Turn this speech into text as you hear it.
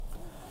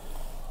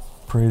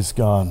Praise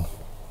God.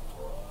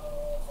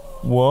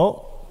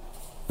 Well,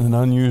 an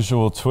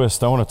unusual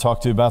twist. I want to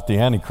talk to you about the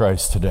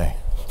Antichrist today.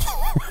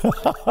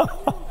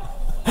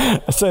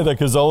 I say that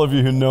because all of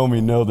you who know me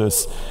know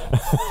this,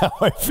 how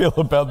I feel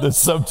about this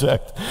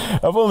subject.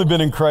 I've only been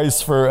in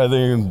Christ for, I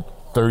think,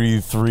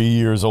 33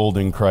 years old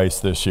in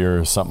Christ this year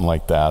or something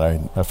like that.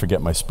 I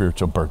forget my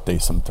spiritual birthday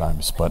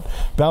sometimes, but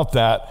about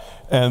that.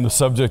 And the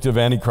subject of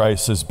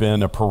Antichrist has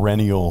been a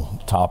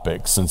perennial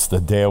topic since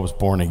the day I was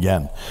born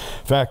again.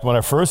 In fact, when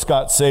I first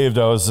got saved,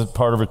 I was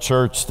part of a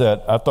church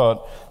that I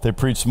thought they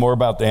preached more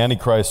about the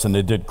Antichrist than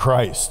they did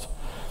Christ.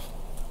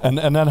 And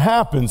that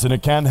happens, and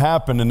it can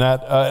happen. And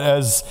that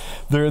as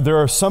there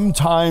are some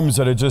times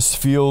that I just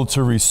feel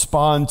to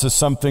respond to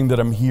something that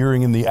I'm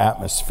hearing in the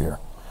atmosphere.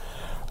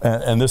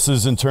 And this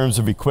is in terms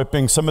of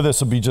equipping. Some of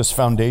this will be just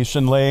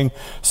foundation laying.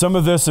 Some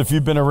of this, if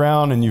you've been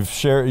around and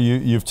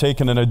you've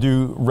taken, and I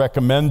do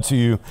recommend to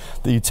you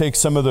that you take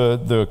some of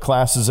the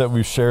classes that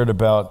we've shared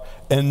about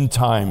end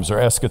times or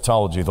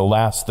eschatology, the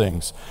last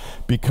things.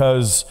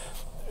 Because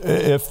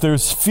if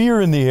there's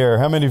fear in the air,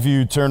 how many of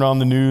you turn on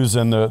the news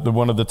and the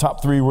one of the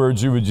top 3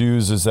 words you would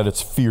use is that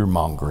it's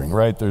fear-mongering,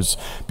 right? There's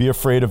be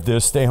afraid of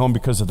this, stay home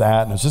because of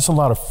that. And there's just a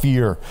lot of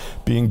fear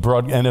being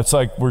brought. And it's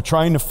like we're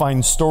trying to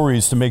find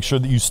stories to make sure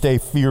that you stay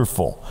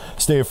fearful,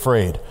 stay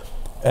afraid.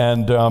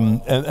 And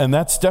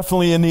that's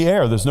definitely in the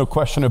air. There's no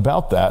question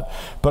about that.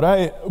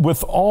 But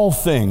with all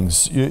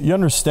things, you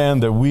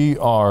understand that we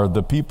are,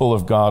 the people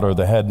of God are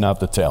the head, not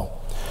the tail.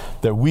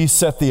 That we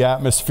set the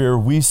atmosphere,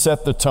 we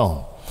set the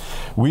tone.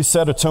 We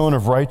set a tone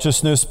of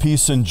righteousness,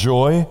 peace, and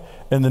joy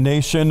in the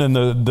nation and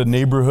the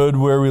neighborhood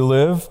where we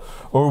live,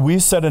 or we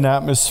set an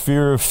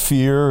atmosphere of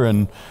fear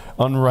and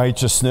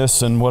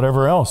unrighteousness and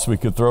whatever else we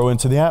could throw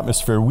into the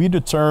atmosphere. We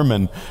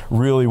determine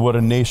really what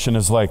a nation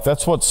is like.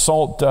 That's what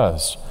salt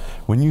does.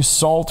 When you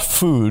salt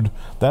food,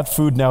 that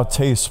food now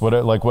tastes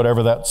like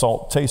whatever that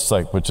salt tastes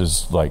like, which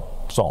is like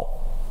salt,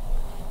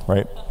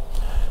 right?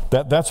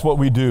 That's what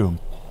we do.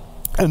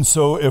 And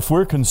so if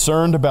we're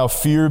concerned about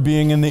fear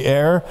being in the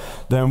air,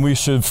 then we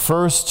should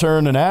first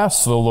turn and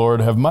ask the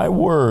Lord, have my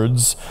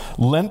words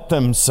lent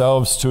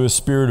themselves to a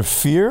spirit of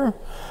fear,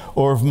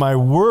 or have my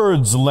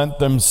words lent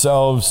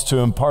themselves to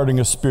imparting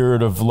a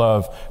spirit of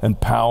love and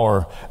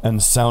power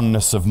and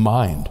soundness of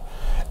mind?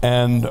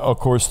 And of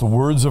course, the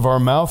words of our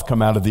mouth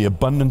come out of the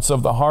abundance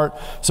of the heart.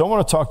 So I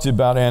want to talk to you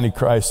about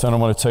Antichrist, and I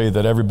want to tell you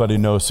that everybody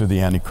knows who the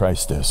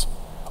Antichrist is.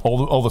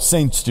 All the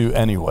saints do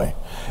anyway.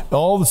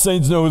 All the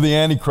saints know who the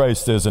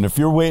Antichrist is. And if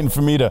you're waiting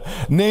for me to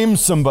name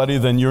somebody,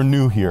 then you're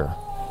new here.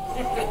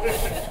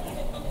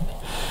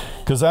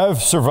 Because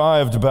I've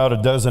survived about a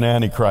dozen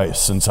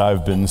Antichrists since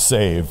I've been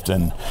saved.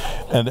 And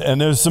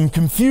there's some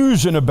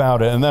confusion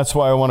about it. And that's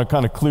why I want to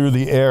kind of clear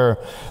the air.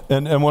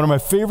 And one of my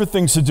favorite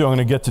things to do, I'm going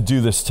to get to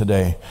do this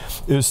today,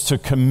 is to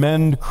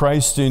commend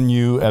Christ in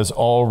you as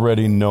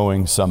already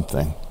knowing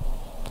something.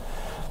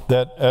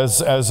 That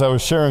as I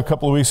was sharing a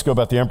couple of weeks ago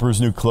about the Emperor's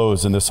New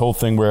Clothes and this whole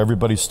thing where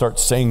everybody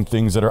starts saying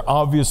things that are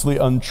obviously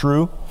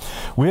untrue,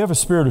 we have a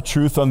spirit of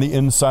truth on the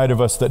inside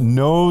of us that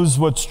knows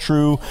what's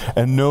true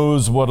and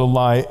knows what a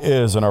lie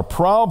is. And our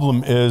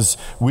problem is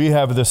we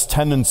have this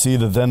tendency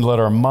to then let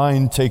our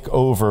mind take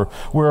over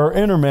where our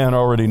inner man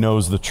already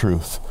knows the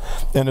truth.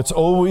 And it's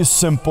always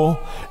simple.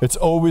 It's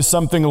always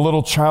something a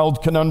little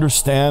child can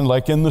understand.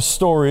 Like in the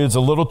story, it's a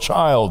little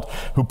child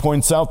who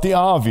points out the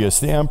obvious.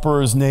 The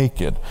emperor is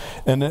naked.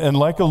 And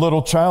like a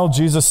little child,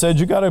 Jesus said,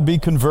 you got to be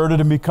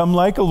converted and become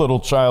like a little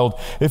child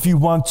if you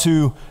want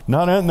to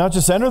not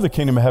just enter the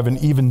kingdom of heaven,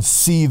 even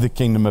see the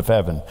kingdom of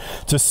heaven.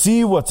 To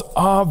see what's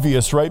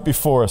obvious right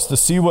before us, to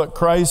see what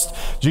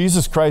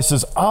Jesus Christ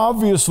is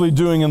obviously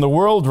doing in the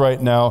world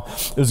right now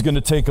is going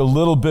to take a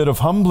little bit of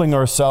humbling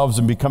ourselves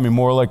and becoming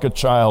more like a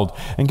child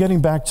and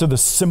getting back to the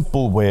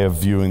simple way of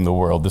viewing the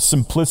world, the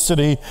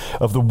simplicity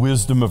of the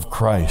wisdom of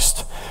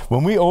Christ.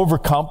 When we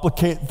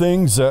overcomplicate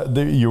things,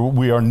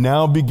 we are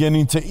now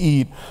beginning to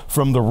eat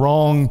from the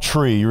wrong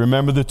tree. You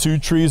remember the 2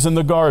 trees in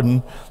the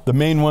garden, the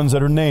main ones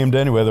that are named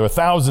anyway. There were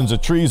thousands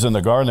of trees in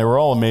the garden. They were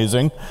all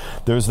amazing.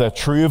 There's that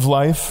tree of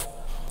life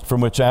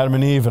from which Adam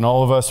and Eve and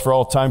all of us for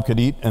all time could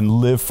eat and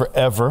live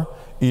forever,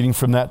 eating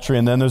from that tree.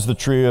 And then there's the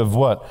tree of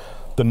what?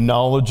 The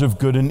knowledge of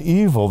good and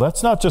evil.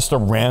 That's not just a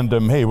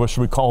random, hey, what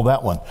should we call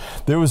that one?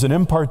 There was an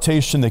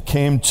impartation that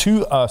came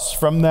to us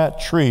from that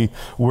tree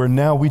where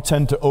now we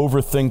tend to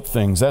overthink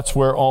things. That's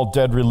where all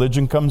dead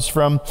religion comes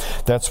from.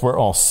 That's where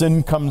all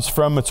sin comes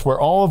from. It's where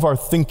all of our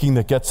thinking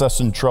that gets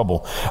us in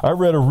trouble. I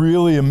read a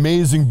really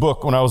amazing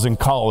book when I was in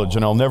college,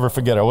 and I'll never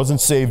forget. I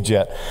wasn't saved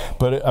yet,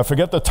 but I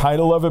forget the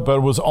title of it, but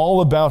it was all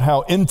about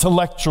how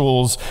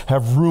intellectuals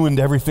have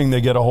ruined everything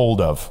they get a hold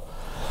of.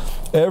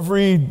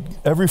 Every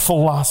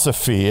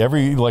philosophy,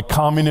 like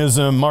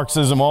communism,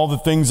 Marxism, all the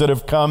things that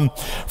have come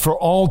for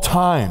all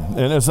time.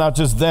 And it's not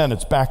just then,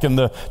 it's back in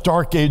the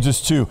dark ages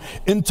too.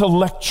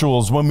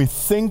 Intellectuals, when we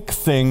think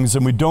things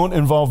and we don't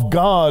involve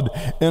God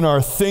in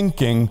our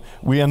thinking,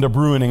 we end up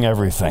ruining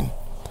everything.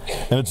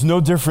 And it's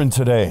no different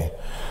today.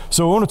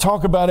 So I want to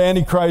talk about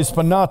Antichrist,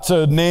 but not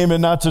to name it,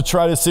 not to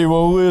try to say,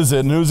 well, who is it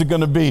and who's it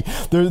going to be?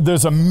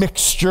 There's a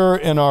mixture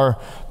in our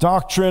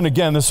doctrine.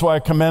 Again, this is why I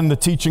commend the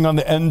teaching on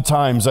the end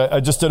times. I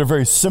just did a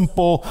very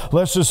simple,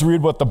 let's just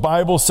read what the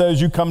Bible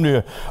says. You come to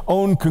your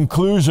own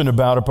conclusion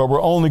about it, but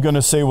we're only going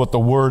to say what the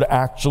Word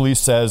actually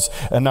says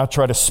and not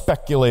try to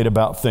speculate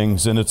about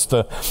things. And it's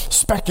the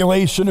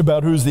speculation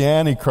about who's the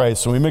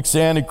Antichrist. And we mix the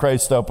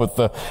Antichrist up with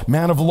the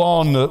man of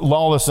law and the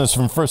lawlessness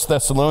from 1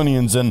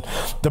 Thessalonians and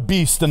the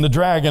beast and the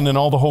dragon and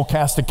all the whole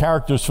cast of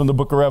characters from the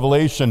book of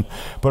Revelation.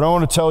 But I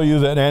want to tell you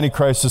that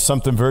Antichrist is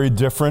something very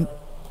different.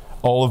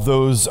 All of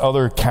those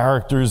other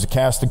characters, the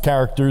cast of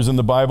characters in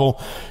the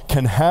Bible,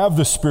 can have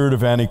the spirit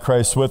of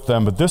Antichrist with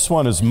them. But this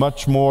one is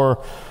much more,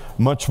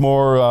 I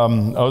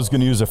was going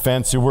to use a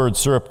fancy word,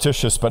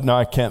 surreptitious, but now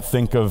I can't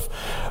think of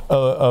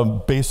a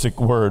basic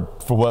word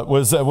for what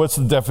was that. What's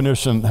the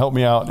definition? Help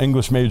me out,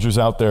 English majors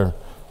out there.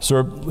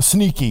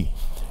 Sneaky.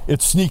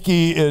 It's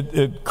sneaky,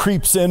 it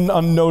creeps in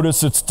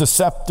unnoticed, it's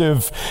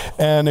deceptive,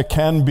 and it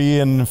can be,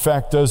 and in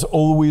fact does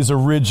always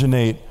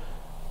originate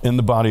in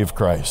the body of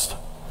Christ.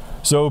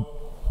 So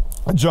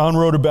John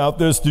wrote about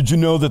this. Did you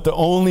know that the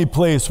only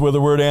place where the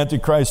word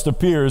Antichrist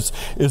appears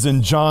is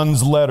in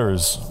John's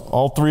letters?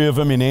 All three of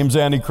them, he names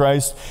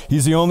Antichrist.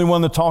 He's the only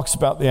one that talks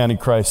about the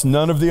Antichrist.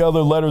 None of the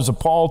other letters of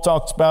Paul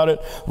talks about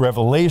it.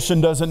 Revelation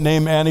doesn't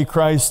name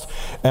Antichrist,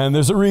 and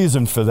there's a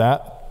reason for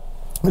that.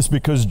 It's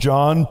because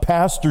John,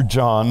 Pastor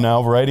John,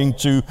 now writing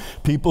to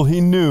people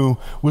he knew,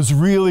 was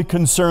really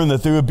concerned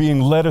that they were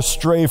being led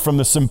astray from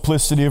the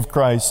simplicity of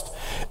Christ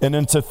and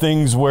into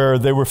things where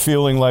they were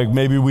feeling like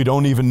maybe we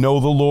don't even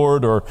know the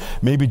Lord, or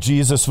maybe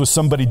Jesus was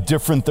somebody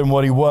different than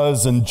what he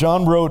was. And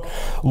John wrote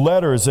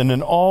letters, and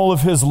in all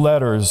of his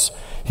letters,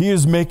 he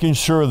is making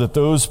sure that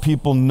those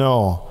people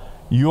know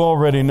you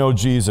already know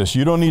Jesus.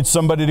 You don't need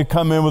somebody to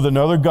come in with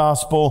another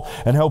gospel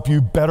and help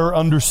you better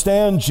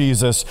understand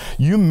Jesus.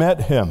 You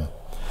met him.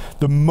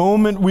 The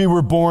moment we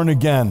were born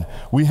again,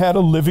 we had a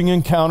living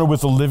encounter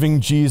with a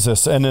living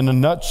Jesus. And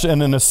in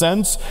a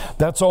sense,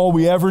 that's all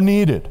we ever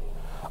needed.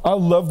 I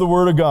love the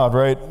Word of God,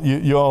 right?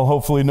 You all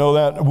hopefully know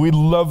that. We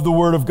love the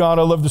Word of God.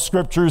 I love the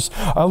Scriptures.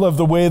 I love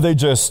the way they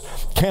just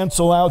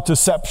cancel out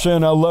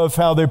deception. I love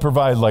how they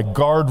provide like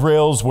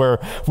guardrails where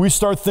if we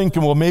start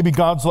thinking, well, maybe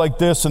God's like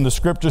this and the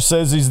Scripture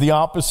says he's the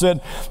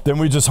opposite, then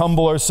we just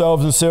humble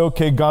ourselves and say,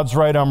 okay, God's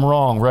right, I'm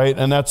wrong, right?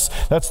 And that's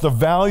the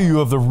value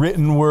of the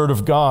written Word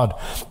of God.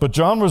 But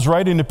John was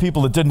writing to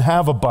people that didn't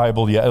have a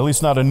Bible yet, at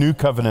least not a New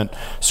Covenant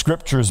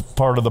Scriptures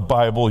part of the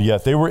Bible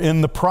yet. They were in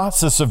the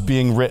process of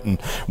being written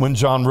when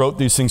John wrote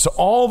these things. So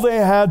all they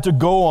had to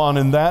go on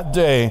in that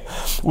day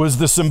was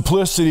the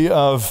simplicity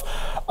of,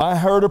 I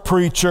heard a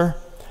preacher,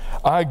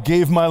 I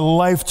gave my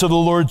life to the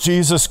Lord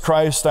Jesus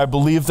Christ, I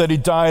believe that he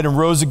died and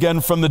rose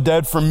again from the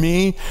dead for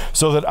me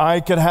so that I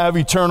could have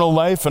eternal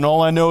life, and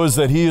all I know is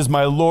that he is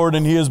my Lord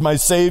and he is my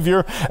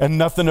Savior, and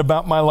nothing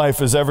about my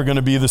life is ever going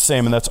to be the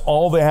same. And that's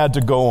all they had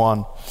to go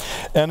on.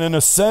 And in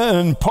a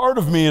sense, part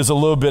of me is a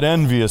little bit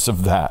envious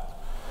of that.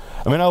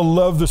 I mean, I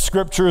love the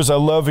Scriptures. I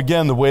love,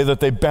 again, the way that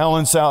they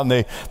balance out,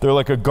 and they're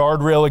like a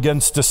guardrail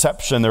against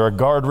deception. They're a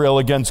guardrail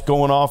against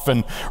going off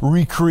and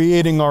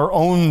recreating our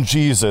own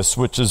Jesus,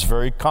 which is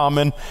very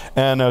common,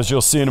 and as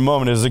you'll see in a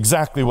moment, is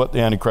exactly what the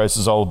Antichrist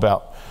is all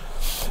about.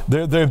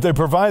 They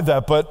provide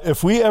that, but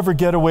if we ever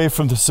get away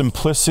from the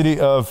simplicity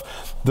of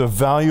the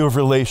value of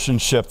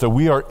relationship, that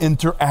we are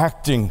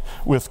interacting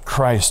with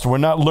Christ, we're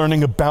not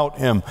learning about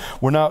him,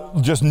 we're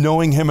not just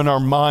knowing him in our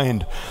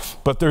mind,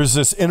 but there's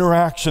this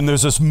interaction,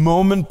 there's this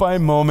moment by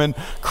moment,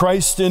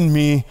 Christ in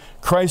me,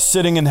 Christ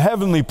sitting in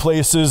heavenly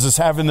places is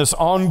having this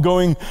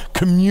ongoing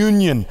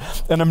communion,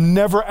 and I'm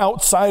never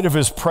outside of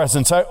his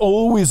presence. I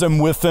always am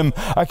with him.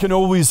 I can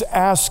always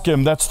ask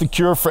him. That's the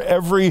cure for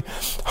every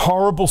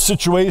horrible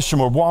situation.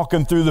 We're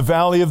walking through the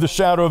valley of the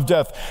shadow of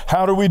death.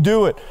 How do we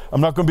do it?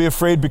 I'm not going to be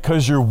afraid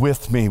because you're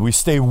with me. We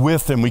stay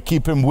with him. We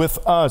keep him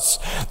with us,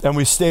 and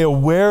we stay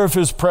aware of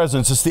his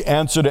presence. It's the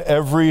answer to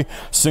every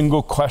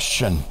single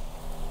question.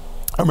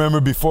 I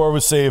remember before I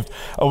was saved,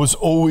 I was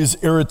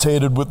always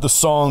irritated with the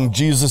song,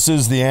 Jesus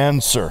is the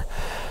Answer.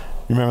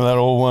 You remember that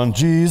old one?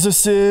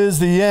 Jesus is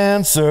the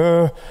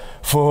answer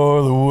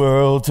for the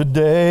world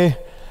today.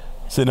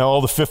 See, now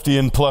all the 50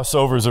 and plus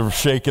overs are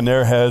shaking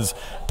their heads.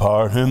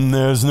 Apart him,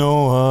 there's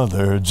no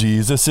other.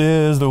 Jesus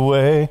is the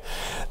way.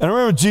 And I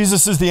remember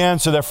Jesus is the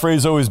answer. That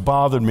phrase always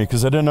bothered me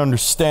because I didn't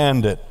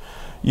understand it.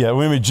 Yeah,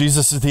 wait a minute,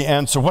 Jesus is the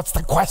answer. What's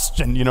the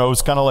question? You know, it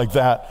was kind of like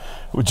that.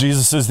 Well,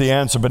 Jesus is the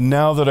answer. But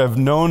now that I've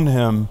known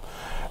him,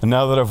 and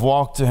now that I've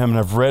walked to him, and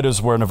I've read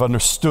his word, and I've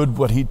understood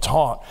what he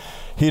taught,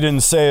 he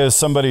didn't say, as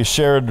somebody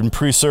shared in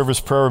pre-service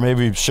prayer,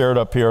 maybe shared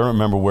up here, I don't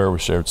remember where we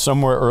shared,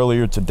 somewhere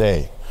earlier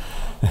today.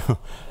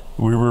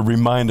 We were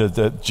reminded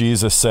that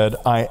Jesus said,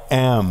 I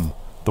am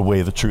the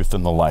way, the truth,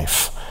 and the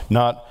life.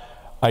 Not,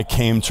 I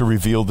came to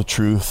reveal the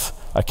truth.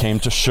 I came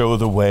to show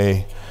the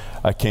way.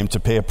 I came to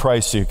pay a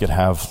price so you could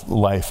have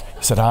life.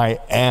 He said, I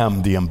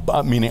am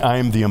meaning I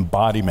am the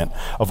embodiment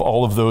of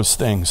all of those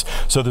things.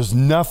 So there's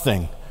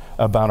nothing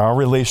about our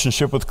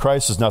relationship with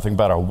Christ. There's nothing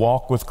about our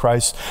walk with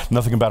Christ,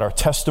 nothing about our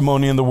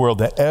testimony in the world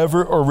that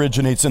ever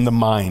originates in the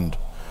mind.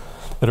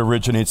 It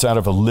originates out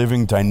of a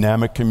living,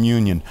 dynamic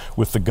communion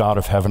with the God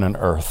of heaven and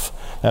earth.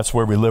 That's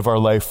where we live our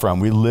life from.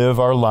 We live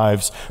our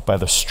lives by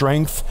the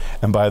strength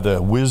and by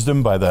the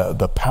wisdom, by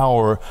the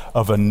power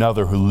of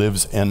another who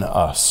lives in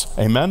us.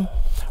 Amen?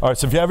 All right,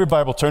 so if you have your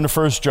Bible, turn to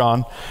 1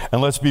 John,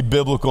 and let's be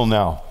biblical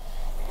now.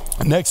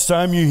 Next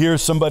time you hear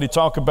somebody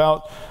talk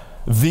about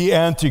the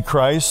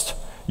Antichrist,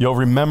 you'll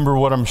remember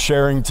what I'm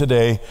sharing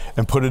today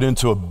and put it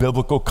into a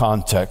biblical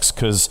context,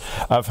 because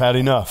I've had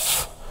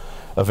enough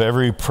of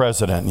every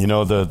president. You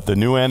know, the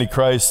new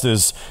Antichrist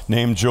is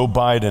named Joe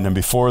Biden, and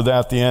before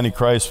that the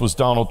Antichrist was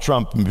Donald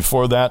Trump, and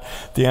before that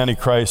the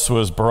Antichrist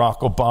was Barack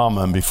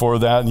Obama, and before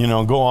that, you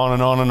know, go on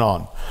and on and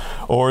on.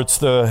 Or it's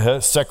the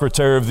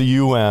secretary of the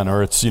UN,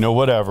 or it's, you know,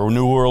 whatever,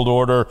 New World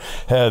Order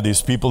head,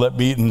 these people that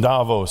meet in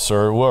Davos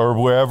or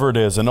wherever it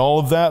is. And all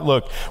of that,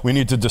 look, we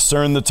need to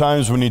discern the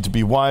times, we need to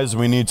be wise,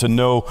 we need to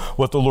know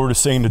what the Lord is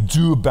saying to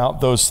do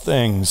about those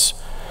things.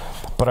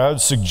 But I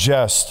would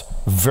suggest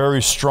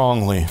very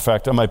strongly, in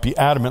fact, I might be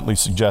adamantly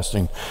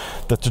suggesting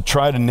that to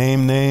try to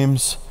name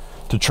names,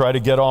 to try to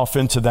get off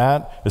into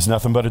that is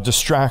nothing but a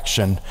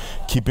distraction,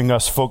 keeping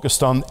us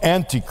focused on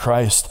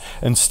Antichrist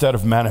instead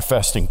of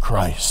manifesting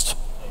Christ.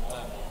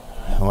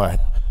 All right.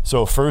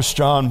 So 1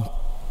 John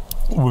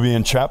will be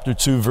in chapter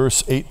 2,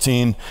 verse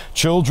 18.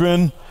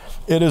 Children,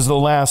 it is the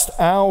last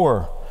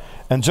hour.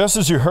 And just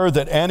as you heard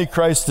that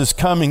Antichrist is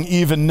coming,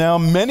 even now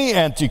many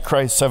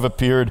Antichrists have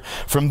appeared.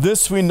 From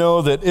this we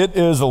know that it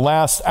is the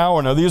last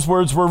hour. Now these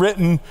words were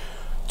written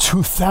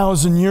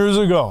 2,000 years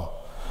ago.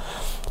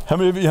 How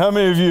many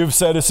of you have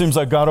said it seems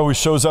like God always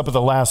shows up at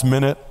the last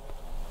minute?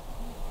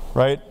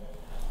 Right?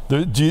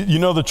 Do you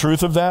know the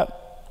truth of that?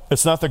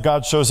 It's not that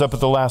God shows up at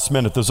the last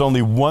minute. There's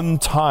only one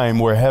time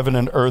where heaven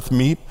and earth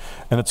meet,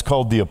 and it's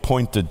called the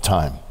appointed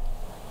time.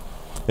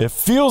 It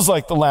feels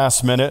like the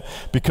last minute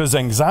because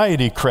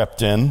anxiety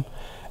crept in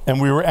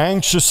and we were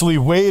anxiously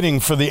waiting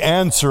for the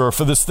answer or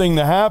for this thing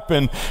to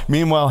happen.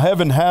 Meanwhile,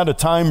 heaven had a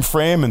time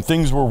frame and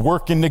things were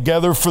working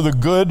together for the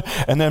good,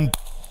 and then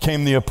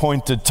came the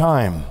appointed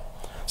time.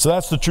 So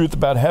that's the truth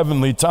about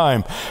heavenly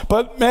time.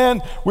 But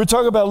man, we're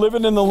talking about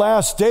living in the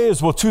last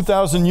days. Well,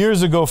 2,000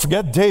 years ago,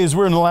 forget days,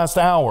 we're in the last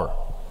hour.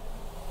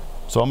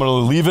 So I'm going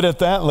to leave it at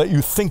that and let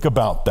you think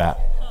about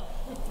that.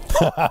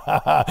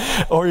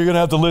 Or you're going to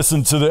have to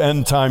listen to the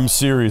End Times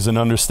series and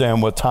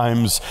understand what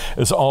times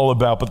is all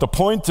about. But the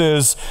point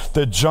is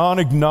that John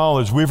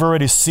acknowledged we've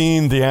already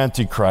seen the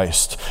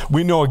Antichrist.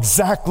 We know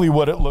exactly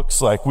what it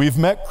looks like. We've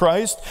met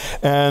Christ,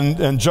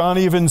 and John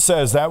even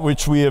says that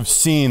which we have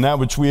seen, that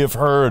which we have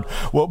heard,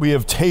 what we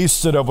have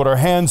tasted of, what our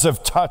hands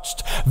have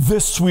touched,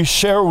 this we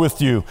share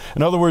with you.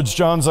 In other words,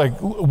 John's like,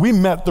 we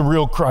met the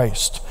real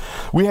Christ.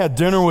 We had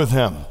dinner with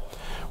him.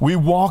 We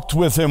walked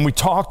with him, we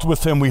talked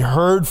with him, we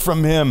heard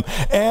from him,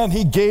 and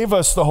he gave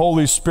us the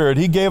Holy Spirit.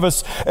 He gave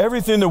us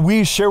everything that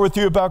we share with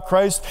you about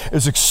Christ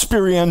is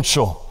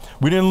experiential.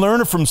 We didn't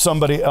learn it from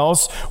somebody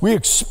else. We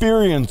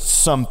experienced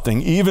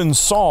something. Even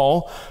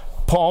Saul,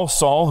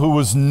 who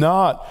was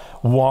not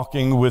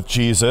walking with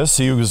Jesus,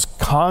 he was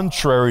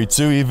contrary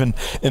to, even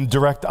in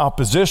direct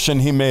opposition.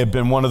 He may have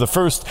been one of the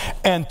first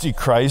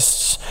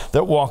antichrists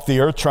that walked the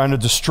earth trying to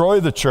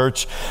destroy the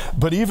church.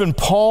 But even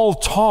Paul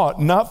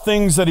taught not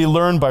things that he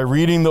learned by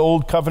reading the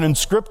Old Covenant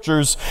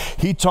scriptures.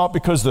 He taught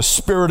because the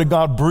Spirit of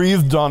God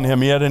breathed on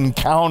him. He had an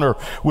encounter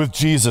with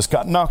Jesus,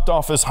 got knocked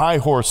off his high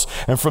horse,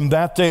 and from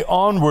that day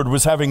onward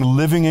was having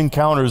living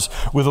encounters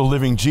with a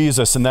living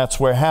Jesus. And that's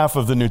where half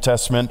of the New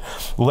Testament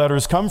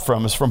letters come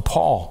from, is from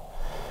Paul.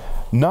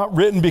 Not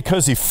written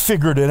because he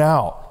figured it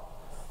out,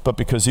 but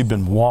because he'd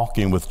been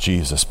walking with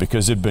Jesus,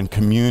 because he'd been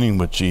communing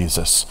with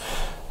Jesus,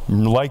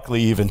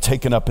 likely even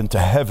taken up into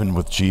heaven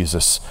with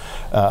Jesus,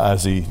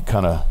 as he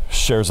kind of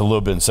shares a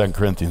little bit in 2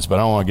 Corinthians, but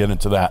I don't want to get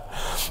into that.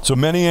 So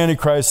many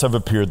antichrists have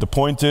appeared. The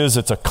point is,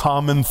 it's a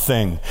common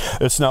thing.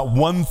 It's not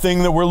one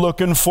thing that we're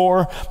looking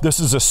for. This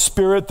is a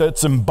spirit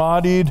that's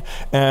embodied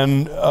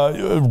and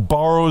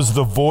borrows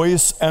the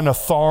voice and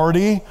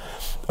authority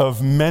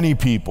of many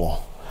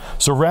people.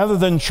 So rather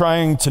than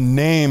trying to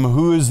name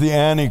who is the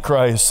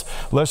Antichrist,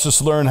 let's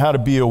just learn how to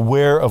be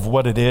aware of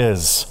what it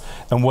is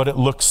and what it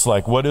looks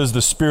like. What is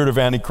the spirit of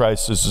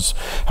Antichrist? This is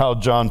how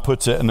John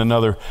puts it in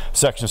another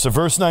section. So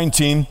verse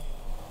 19,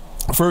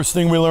 first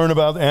thing we learn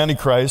about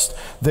Antichrist,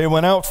 they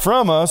went out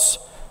from us,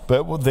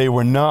 but they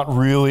were not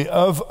really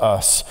of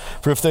us.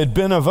 For if they'd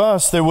been of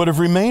us, they would have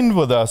remained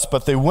with us,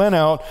 but they went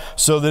out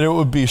so that it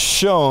would be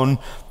shown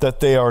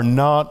that they are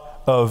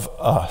not of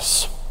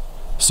us.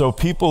 So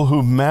people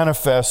who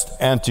manifest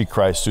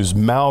Antichrist, whose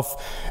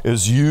mouth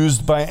is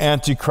used by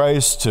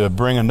Antichrist to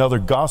bring another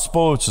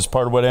gospel, which is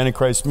part of what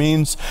Antichrist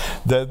means,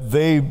 that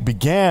they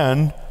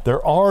began, their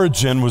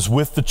origin was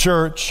with the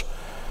church.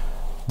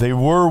 They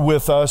were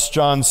with us,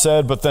 John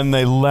said, but then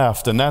they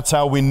left. And that's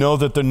how we know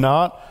that they're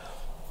not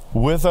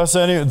with us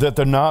that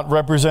they're not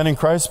representing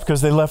Christ?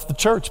 Because they left the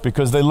church,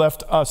 because they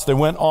left us. They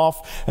went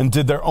off and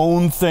did their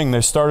own thing.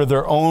 They started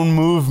their own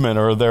movement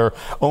or their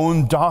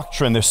own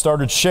doctrine. They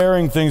started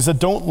sharing things that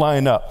don't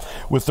line up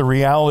with the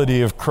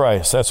reality of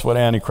Christ. That's what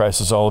Antichrist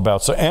is all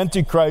about. So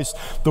Antichrist,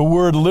 the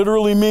word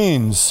literally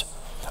means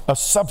a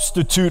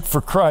substitute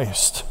for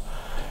Christ.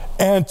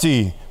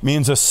 Anti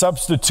means a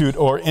substitute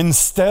or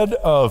instead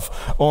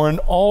of or an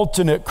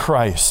alternate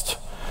Christ.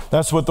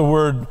 That's what the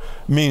word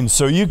means.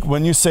 So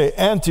when you say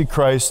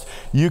Antichrist,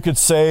 you could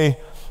say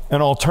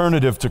an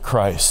alternative to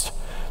Christ.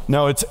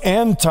 Now it's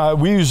anti,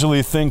 we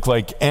usually think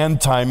like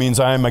anti means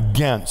I am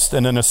against,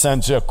 and in a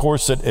sense, of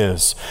course it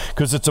is,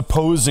 because it's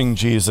opposing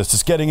Jesus.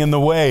 It's getting in the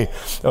way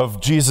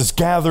of Jesus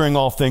gathering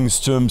all things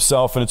to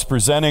himself, and it's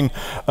presenting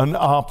an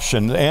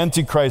option.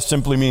 Antichrist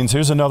simply means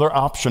here's another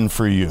option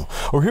for you,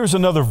 or here's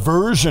another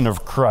version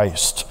of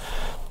Christ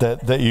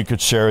that you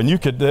could share. And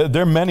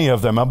there are many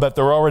of them. I bet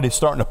they're already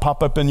starting to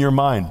pop up in your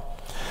mind.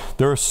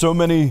 There are so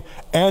many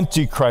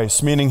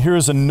antichrists, meaning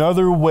here's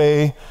another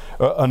way,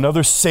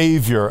 another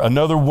savior,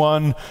 another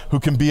one who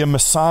can be a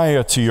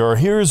Messiah to you. Or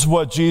here's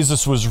what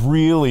Jesus was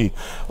really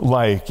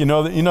like. You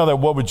know that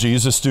what would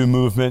Jesus do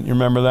movement? You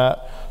remember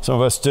that? Some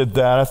of us did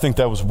that. I think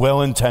that was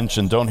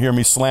well-intentioned. Don't hear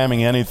me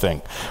slamming anything.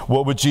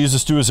 What would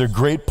Jesus do is a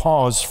great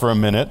pause for a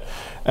minute.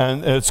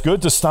 And it's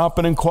good to stop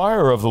and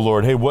inquire of the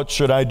Lord. Hey, what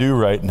should I do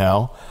right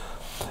now?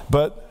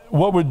 But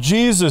what would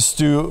Jesus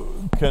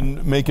do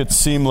can make it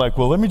seem like,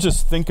 well, let me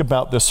just think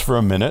about this for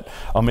a minute.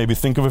 I'll maybe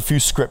think of a few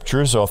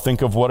scriptures. I'll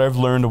think of what I've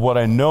learned, of what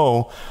I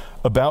know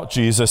about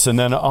Jesus, and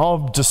then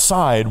I'll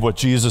decide what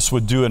Jesus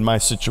would do in my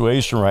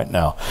situation right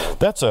now.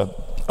 That's a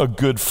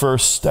good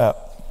first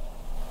step.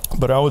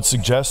 But I would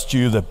suggest to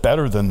you that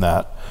better than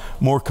that,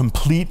 more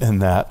complete than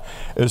that,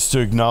 is to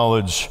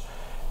acknowledge,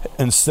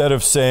 instead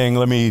of saying,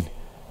 let me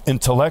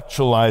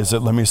intellectualize it,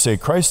 let me say,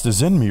 Christ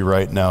is in me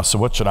right now, so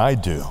what should I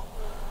do?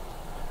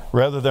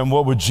 Rather than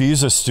what would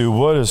Jesus do,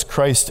 what is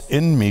Christ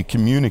in me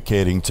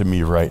communicating to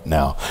me right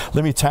now?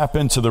 Let me tap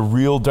into the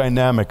real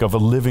dynamic of a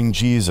living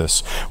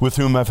Jesus with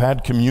whom I've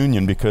had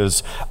communion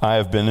because I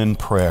have been in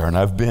prayer and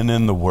I've been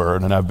in the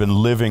Word and I've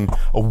been living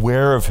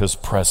aware of His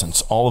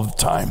presence all of the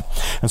time.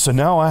 And so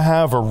now I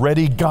have a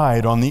ready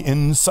guide on the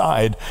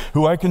inside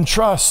who I can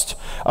trust.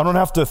 I don't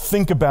have to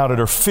think about it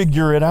or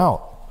figure it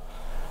out.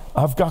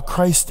 I've got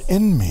Christ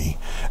in me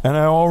and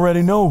I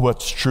already know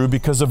what's true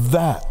because of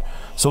that.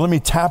 So let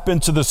me tap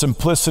into the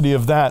simplicity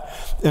of that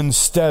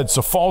instead.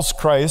 So false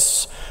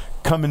Christs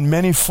come in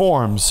many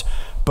forms,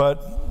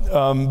 but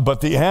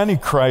the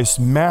Antichrist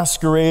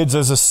masquerades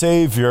as a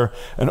savior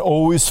and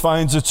always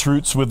finds its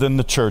roots within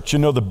the church. You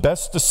know, the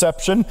best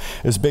deception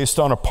is based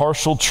on a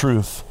partial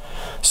truth.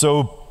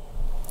 So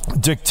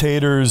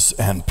dictators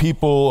and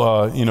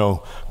people,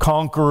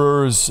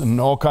 conquerors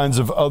and all kinds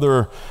of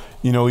other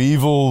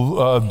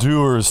evil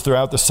doers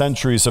throughout the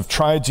centuries have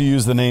tried to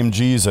use the name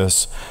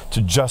Jesus to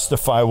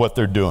justify what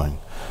they're doing.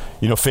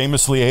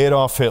 Famously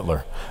Adolf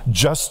Hitler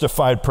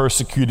justified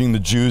persecuting the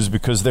Jews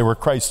because they were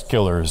Christ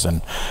killers,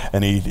 and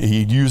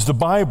he used the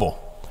Bible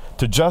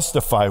to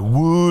justify,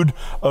 wooed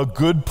a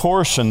good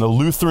portion, the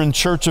Lutheran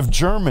Church of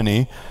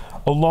Germany,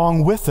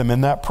 along with him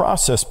in that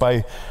process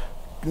by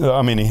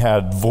he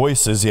had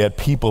voices, he had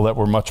people that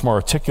were much more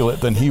articulate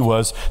than he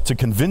was to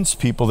convince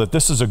people that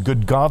this is a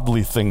good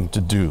godly thing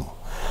to do.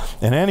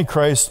 And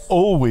Antichrist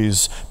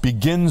always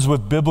begins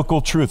with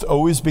biblical truth,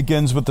 always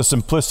begins with the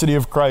simplicity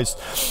of Christ,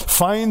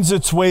 finds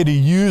its way to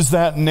use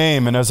that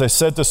name. And as I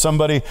said to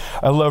somebody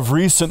I love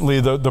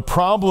recently, the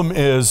problem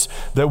is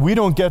that we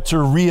don't get to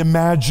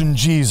reimagine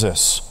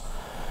Jesus.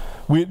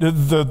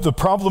 The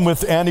problem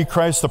with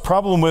Antichrist, the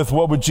problem with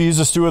what would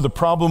Jesus do, or the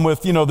problem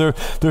with,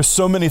 there's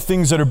so many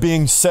things that are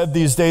being said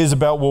these days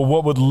about, well,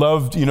 what would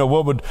love,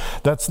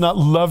 that's not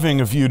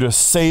loving of you to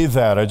say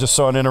that. I just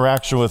saw an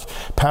interaction with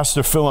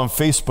Pastor Phil on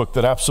Facebook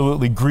that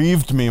absolutely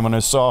grieved me when I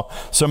saw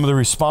some of the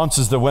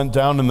responses that went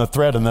down in the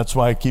thread, and that's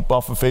why I keep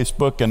off of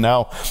Facebook, and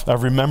now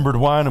I've remembered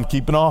why, and I'm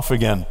keeping off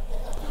again.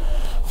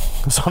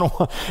 So I don't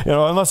want,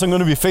 unless I'm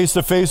going to be face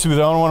to face with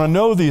you, I don't want to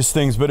know these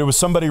things. But it was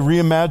somebody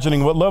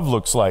reimagining what love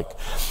looks like,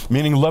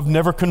 meaning love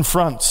never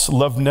confronts,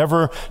 love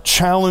never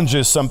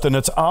challenges something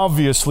that's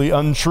obviously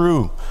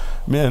untrue.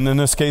 And in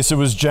this case, it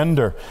was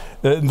gender.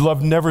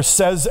 Love never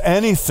says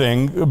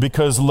anything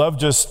because love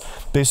just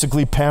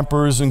basically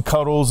pampers and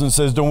cuddles and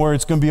says, "Don't worry,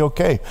 it's going to be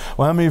okay."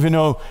 Well, how many of you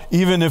know,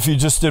 even if you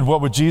just did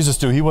what would Jesus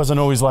do, he wasn't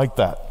always like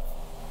that.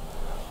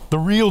 The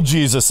real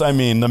Jesus,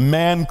 the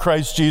man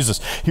Christ Jesus.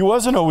 He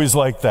wasn't always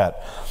like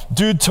that.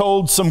 Dude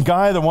told some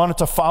guy that wanted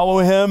to follow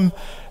him,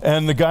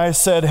 and the guy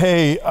said,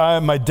 "Hey,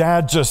 my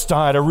dad just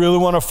died. I really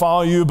want to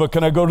follow you, but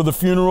can I go to the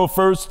funeral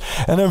first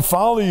and then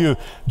follow you?"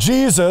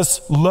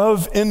 Jesus,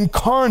 love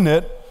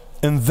incarnate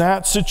in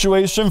that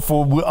situation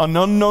for an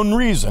unknown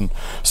reason,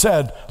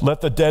 said,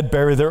 "Let the dead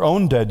bury their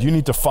own dead. You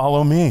need to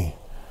follow me."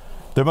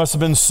 There must have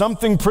been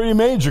something pretty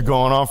major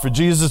going on for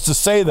Jesus to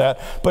say that,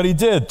 but he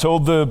did.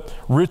 Told the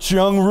rich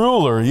young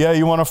ruler, yeah,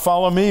 you want to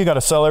follow me? You got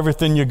to sell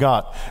everything you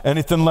got.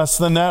 Anything less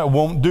than that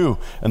won't do.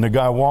 And the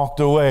guy walked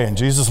away, and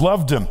Jesus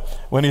loved him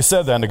when he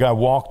said that, and the guy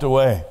walked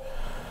away.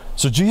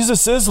 So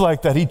Jesus is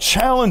like that. He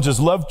challenges,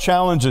 love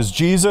challenges.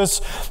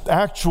 Jesus,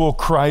 actual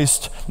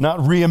Christ, not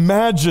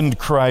reimagined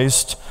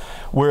Christ,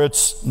 where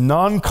it's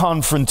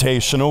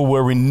non-confrontational,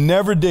 where we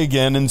never dig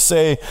in and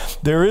say,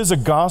 there is a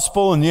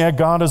gospel, and yeah,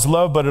 God is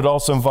love, but it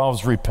also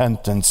involves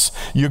repentance.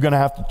 You're going to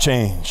have to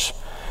change.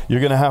 You're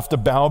going to have to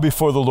bow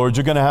before the Lord.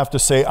 You're going to have to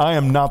say, I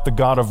am not the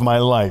God of my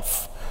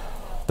life.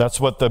 That's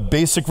what the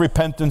basic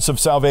repentance of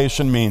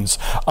salvation means.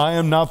 I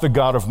am not the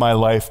God of my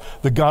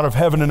life. The God of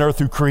heaven and earth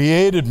who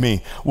created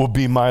me will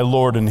be my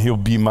Lord, and he'll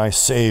be my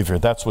Savior.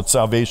 That's what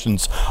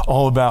salvation's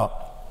all about.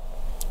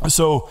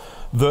 So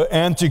the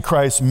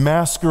Antichrist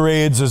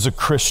masquerades as a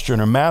Christian,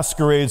 or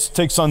masquerades,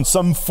 takes on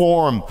some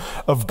form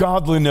of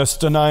godliness,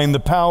 denying the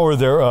power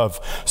thereof.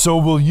 So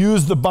we'll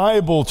use the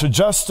Bible to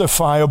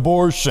justify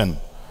abortion.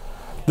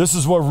 This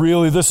is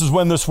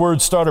when this word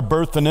started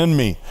birthing in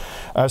me.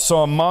 I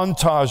saw a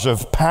montage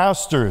of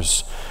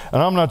pastors,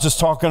 and I'm not just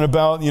talking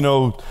about,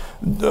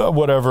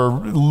 whatever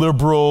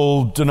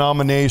liberal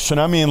denomination.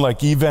 I mean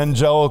like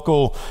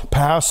evangelical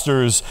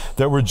pastors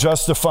that were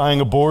justifying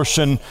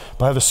abortion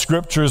by the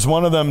scriptures.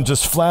 One of them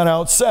just flat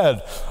out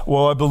said,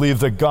 well, I believe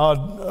that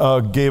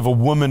God gave a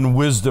woman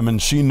wisdom, and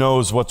she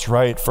knows what's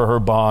right for her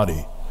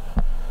body.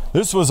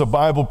 This was a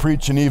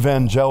Bible-preaching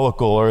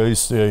evangelical, or at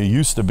least it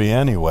used to be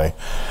anyway.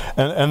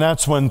 And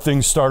that's when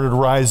things started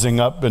rising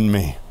up in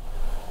me.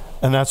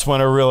 And that's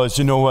when I realized,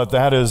 you know what,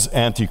 that is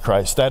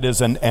Antichrist. That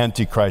is an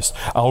Antichrist.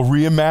 I'll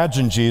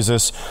reimagine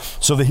Jesus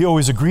so that he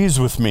always agrees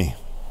with me.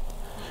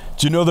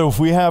 Do you know that if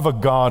we have a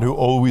God who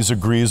always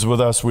agrees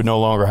with us, we no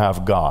longer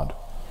have God?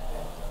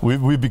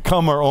 We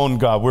become our own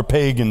God. We're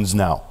pagans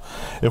now.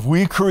 If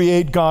we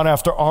create God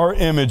after our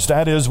image,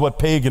 that is what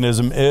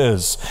paganism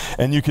is.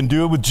 And you can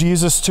do it with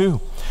Jesus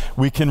too.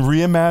 We can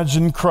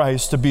reimagine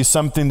Christ to be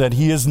something that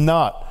he is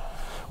not.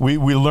 We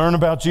learn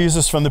about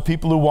Jesus from the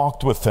people who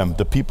walked with him,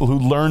 the people who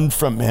learned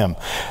from him.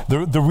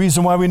 The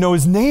reason why we know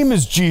his name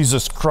is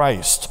Jesus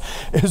Christ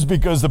is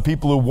because the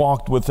people who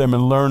walked with him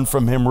and learned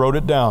from him wrote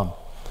it down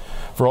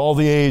for all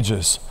the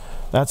ages.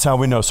 That's how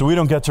we know. So we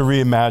don't get to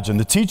reimagine.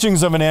 The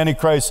teachings of an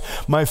Antichrist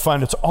might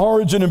find its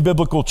origin in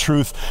biblical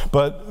truth,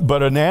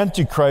 but an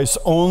Antichrist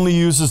only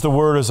uses the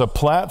word as a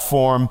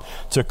platform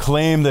to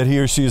claim that he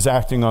or she is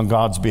acting on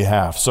God's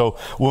behalf. So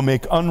we'll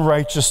make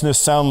unrighteousness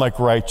sound like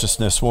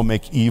righteousness. We'll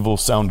make evil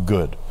sound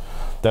good.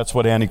 That's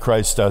what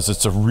Antichrist does.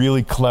 It's a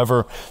really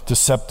clever,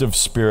 deceptive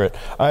spirit.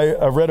 I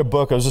read a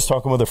book. I was just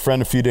talking with a friend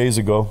a few days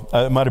ago.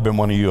 It might have been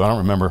one of you. I don't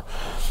remember.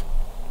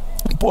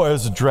 Boy, it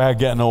was a drag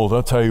getting old.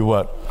 I'll tell you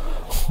what.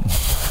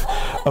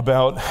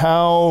 About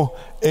how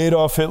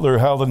Adolf Hitler,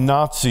 how the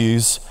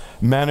Nazis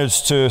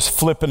managed to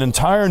flip an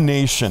entire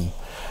nation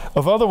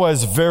of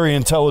otherwise very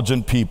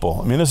intelligent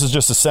people. I mean, this is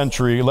just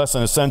less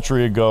than a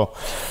century ago.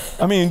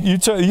 I mean, you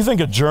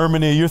think of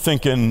Germany, you're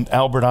thinking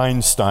Albert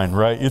Einstein,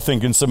 right? You're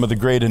thinking some of the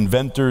great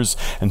inventors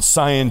and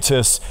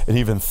scientists and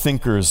even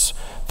thinkers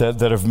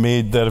that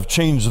have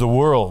changed the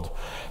world.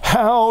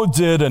 How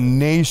did a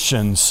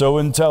nation so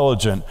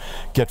intelligent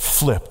get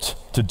flipped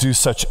to do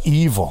such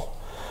evil?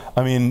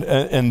 I mean,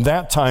 in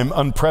that time,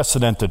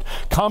 unprecedented.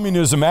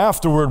 Communism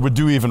afterward would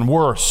do even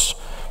worse.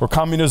 Or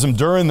communism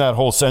during that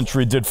whole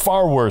century did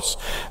far worse.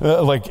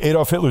 Like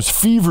Adolf Hitler's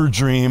fever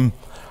dream,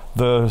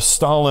 the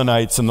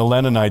Stalinites and the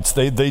Leninites,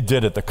 they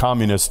did it. The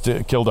communists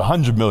killed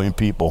 100 million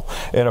people.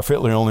 Adolf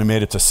Hitler only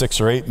made it to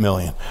 6 or 8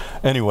 million.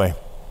 Anyway,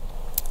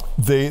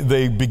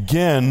 they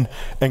begin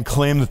and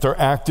claim that they're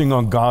acting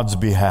on God's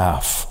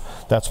behalf.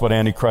 That's what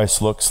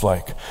Antichrist looks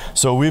like.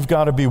 So we've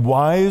got to be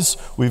wise,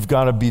 we've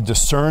got to be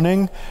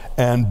discerning,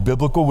 and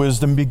biblical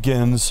wisdom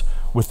begins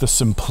with the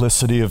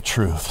simplicity of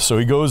truth. So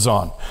he goes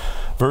on.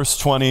 Verse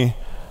 20,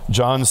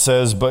 John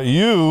says, but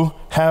you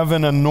have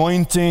an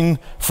anointing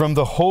from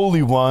the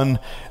Holy One,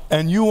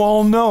 and you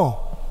all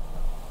know.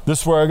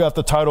 This is where I got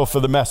the title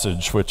for the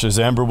message, which is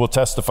Amber Will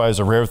Testify is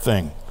a rare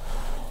thing.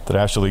 That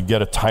I actually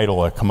get a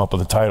title, I come up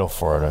with a title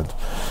for it.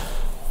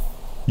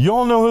 You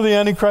all know who the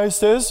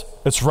Antichrist is?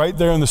 It's right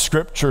there in the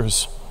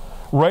scriptures.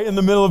 Right in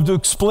the middle of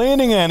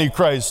explaining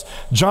Antichrist,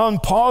 John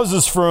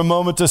pauses for a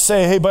moment to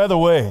say, hey, by the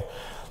way,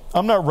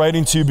 I'm not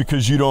writing to you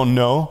because you don't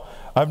know.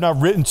 I've not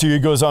written to you, he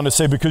goes on to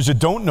say, because you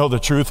don't know the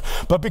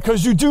truth, but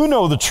because you do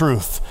know the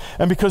truth,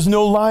 and because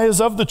no lie is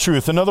of the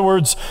truth. In other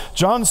words,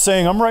 John's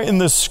saying, I'm writing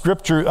this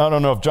scripture. I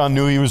don't know if John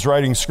knew he was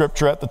writing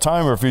scripture at the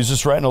time or if he was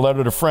just writing a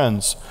letter to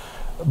friends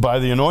by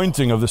the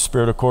anointing of the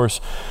Spirit, of course.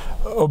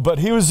 But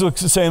he was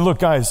saying, look,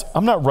 guys,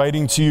 I'm not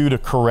writing to you to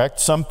correct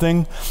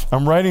something.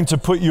 I'm writing to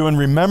put you in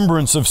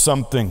remembrance of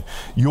something.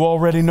 You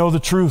already know the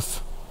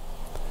truth.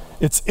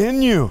 It's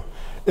in you.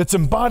 It's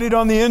embodied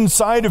on the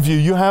inside of you.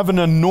 You have an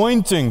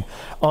anointing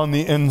on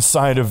the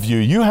inside of you.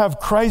 You have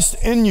Christ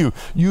in you.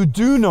 You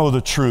do know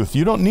the truth.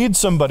 You don't need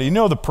somebody. You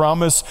know the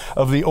promise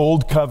of the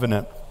old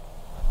covenant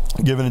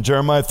given in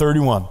Jeremiah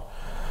 31.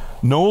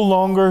 No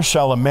longer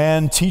shall a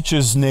man teach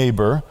his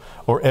neighbor,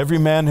 or every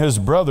man his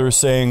brother,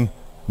 saying,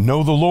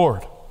 know the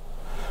Lord.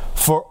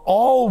 For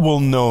all will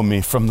know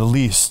me, from the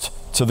least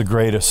to the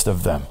greatest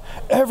of them.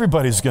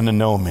 Everybody's going to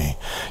know me.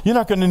 You're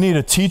not going to need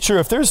a teacher.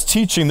 If there's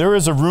teaching, there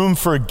is a room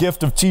for a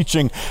gift of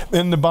teaching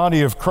in the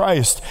body of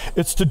Christ.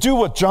 It's to do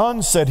what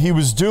John said he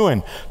was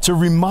doing, to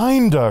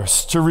remind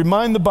us, to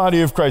remind the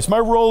body of Christ. My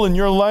role in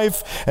your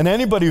life, and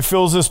anybody who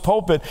fills this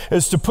pulpit,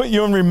 is to put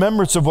you in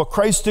remembrance of what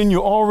Christ in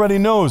you already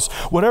knows.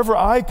 Whatever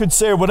I could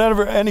say, or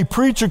whatever any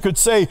preacher could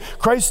say,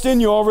 Christ in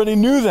you already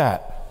knew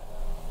that.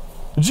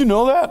 Did you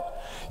know that?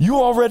 You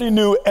already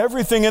knew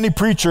everything any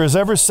preacher has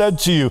ever said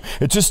to you.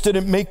 It just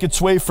didn't make its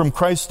way from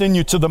Christ in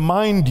you to the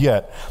mind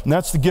yet. And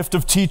that's the gift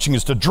of teaching,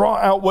 is to draw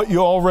out what you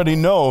already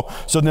know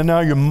so that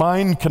now your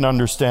mind can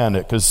understand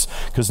it.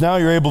 Because now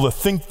you're able to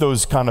think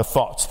those kind of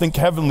thoughts, think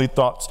heavenly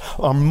thoughts.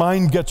 Our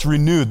mind gets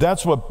renewed.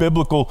 That's what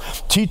biblical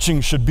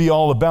teaching should be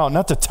all about.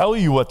 Not to tell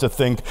you what to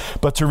think,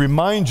 but to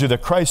remind you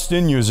that Christ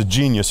in you is a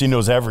genius. He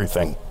knows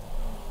everything.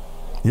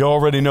 He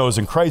already knows,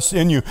 and Christ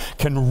in you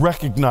can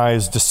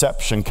recognize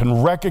deception,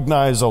 can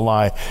recognize a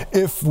lie,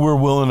 if we're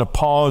willing to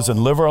pause and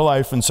live our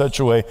life in such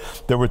a way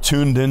that we're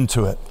tuned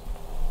into it.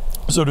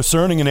 So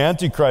discerning an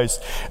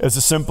antichrist is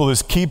as simple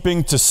as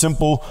keeping to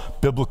simple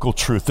biblical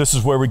truth. This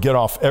is where we get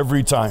off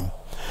every time.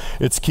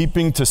 It's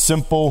keeping to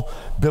simple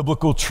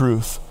biblical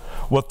truth.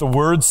 What the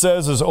Word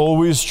says is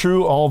always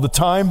true all the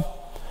time.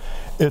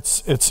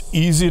 It's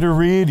easy to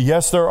read.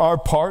 Yes, there are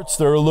parts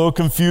that are a little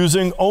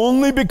confusing,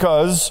 only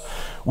because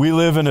we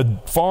live in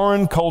a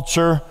foreign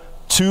culture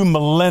 2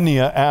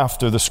 millennia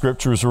after the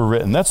scriptures were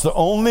written. That's the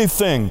only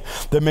thing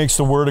that makes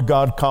the Word of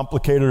God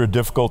complicated or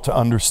difficult to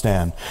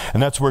understand.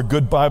 And that's where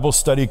good Bible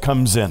study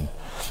comes in.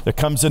 It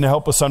comes in to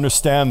help us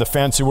understand. The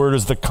fancy word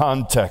is the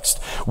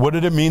context. What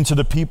did it mean to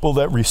the people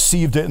that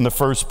received it in the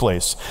first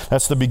place?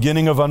 That's the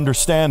beginning of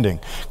understanding.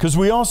 Because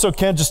we also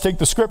can't just take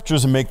the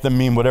scriptures and make them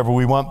mean whatever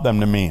we want them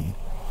to mean.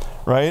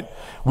 Right?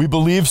 We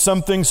believe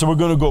something, so we're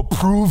going to go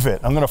prove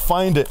it. I'm going to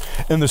find it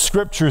in the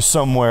scriptures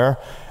somewhere.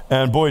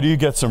 And boy, do you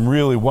get some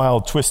really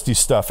wild, twisty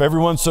stuff. Every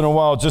once in a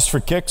while, just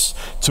for kicks,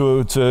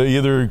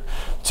 mainly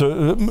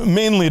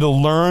to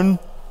learn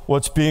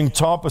what's being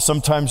taught, but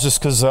sometimes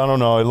just because, I don't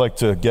know, I like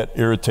to get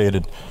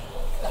irritated.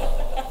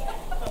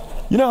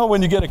 You know how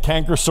when you get a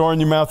canker sore in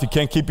your mouth, you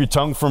can't keep your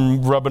tongue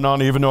from rubbing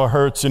on it even though it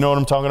hurts? You know what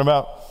I'm talking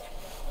about?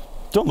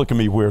 Don't look at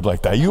me weird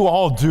like that. You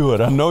all do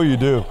it. I know you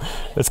do.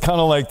 It's kind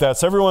of like that.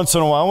 So every once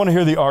in a while, I want to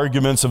hear the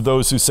arguments of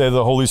those who say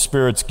the Holy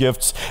Spirit's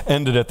gifts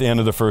ended at the end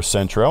of the first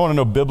century. I want to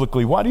know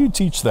biblically, why do you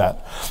teach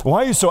that?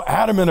 Why are you so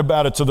adamant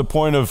about it to the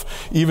point of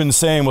even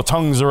saying, well,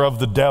 tongues are of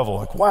the devil?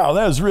 Like, wow,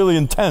 that is really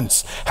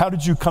intense. How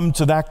did you come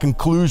to that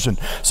conclusion?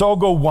 So I'll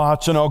go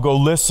watch and I'll go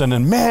listen.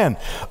 And man,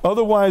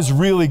 otherwise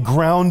really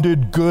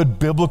grounded, good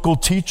biblical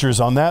teachers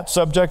on that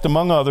subject,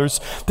 among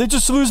others, they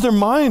just lose their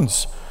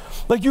minds.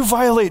 Like, you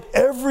violate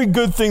every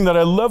good thing that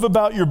I love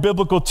about your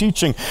biblical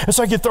teaching. It's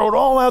like you throw it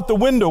all out the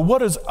window.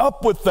 What is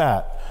up with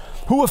that?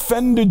 Who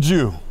offended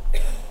you?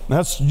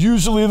 That's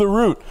usually the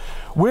root.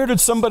 Where did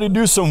somebody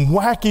do some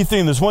wacky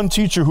thing? There's one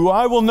teacher who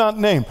I will not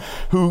name,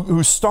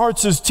 who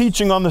starts his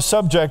teaching on the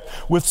subject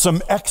with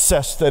some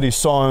excess that he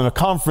saw in a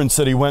conference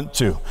that he went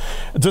to.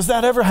 Does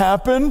that ever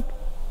happen?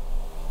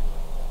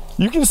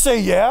 You can say,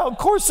 yeah, of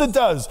course it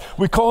does.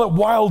 We call it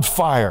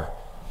wildfire.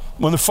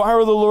 When the fire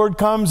of the Lord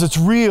comes, it's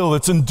real,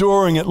 it's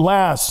enduring, it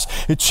lasts,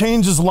 it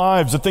changes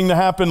lives. The thing that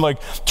happened,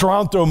 like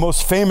Toronto,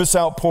 most famous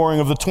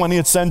outpouring of the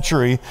 20th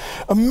century,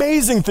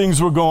 amazing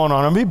things were going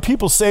on. I mean,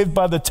 people saved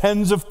by the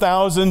tens of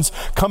thousands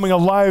coming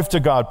alive to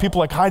God. People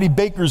like Heidi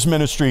Baker's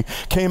ministry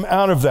came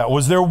out of that.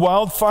 Was there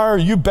wildfire?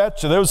 You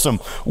betcha. There was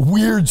some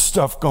weird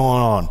stuff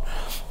going on.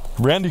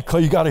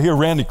 You got to hear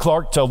Randy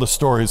Clark tell the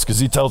stories, because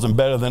he tells them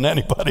better than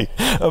anybody,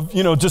 of,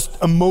 just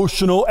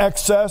emotional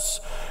excess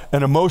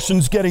and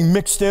emotions getting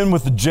mixed in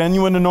with the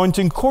genuine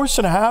anointing. Of course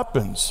it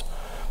happens,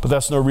 but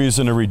that's no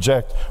reason to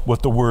reject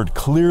what the Word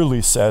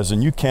clearly says,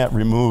 and you can't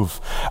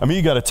remove.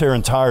 You got to tear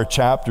entire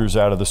chapters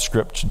out of the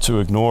scripture to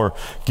ignore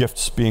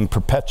gifts being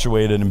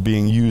perpetuated and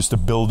being used to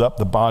build up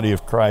the body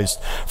of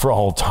Christ for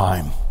all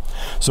time.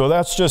 So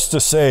that's just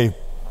to say,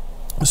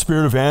 the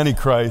spirit of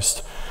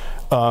Antichrist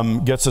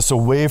gets us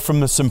away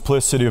from the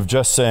simplicity of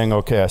just saying,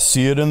 okay, I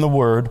see it in the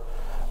Word,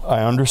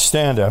 I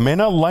understand it. I may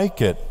not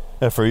like it.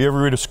 If you ever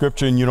read a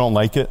scripture and you don't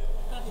like it?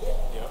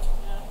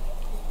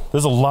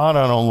 There's a lot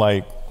I don't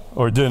like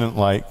or didn't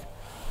like.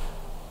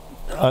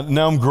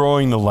 Now I'm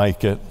growing to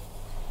like it,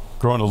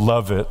 growing to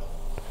love it.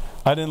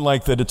 I didn't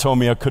like that it told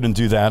me I couldn't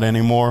do that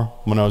anymore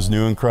when I was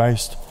new in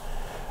Christ.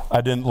 I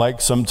didn't like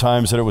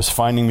sometimes that it was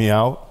finding me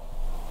out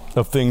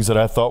of things that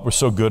I thought were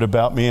so good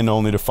about me, and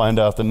only to find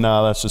out that,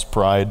 that's just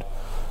pride.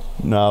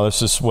 That's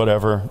just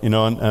whatever, and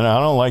I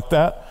don't like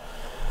that.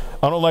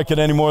 I don't like it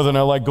any more than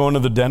I like going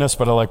to the dentist,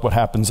 but I like what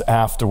happens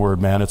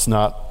afterward, man. It's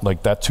not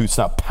like that tooth's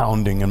not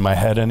pounding in my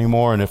head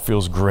anymore, and it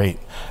feels great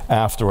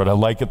afterward. I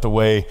like it the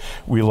way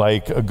we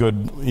like a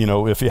good,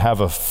 if you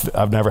have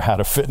I've never had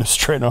a fitness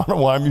trainer. I don't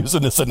know why I'm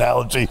using this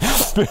analogy,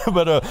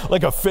 but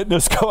like a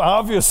fitness coach,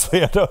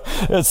 obviously,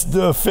 it's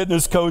the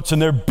fitness coach,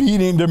 and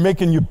they're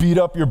making you beat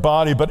up your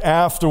body, but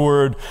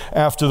afterward,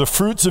 after the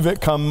fruits of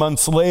it come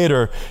months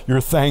later,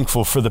 you're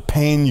thankful for the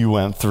pain you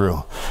went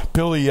through.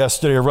 Billy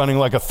yesterday running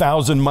like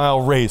 1,000-mile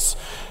race.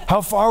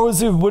 How far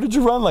was it? What did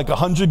you run? Like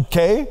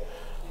 100K?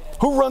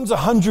 Who runs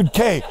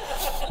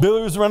 100K?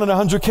 Billy was running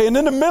 100K, and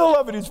in the middle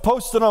of it, he's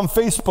posted on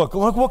Facebook.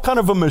 I'm like, what kind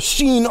of a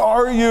machine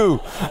are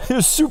you?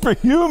 You're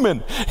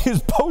superhuman.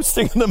 He's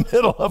posting in the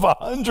middle of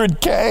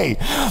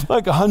 100K.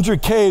 Like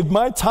 100K,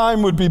 my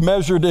time would be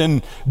measured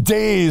in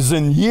days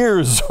and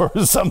years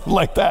or something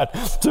like that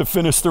to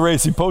finish the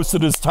race. He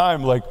posted his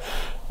time like,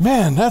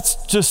 man,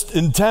 that's just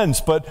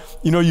intense. But,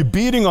 you're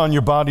beating on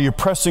your body, you're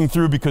pressing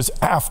through because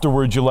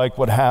afterwards you like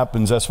what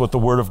happens. That's what the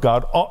Word of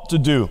God ought to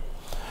do.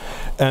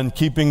 And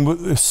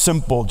keeping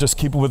simple, just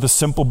keep it with a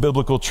simple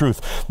biblical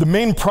truth. The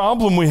main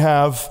problem we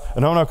have,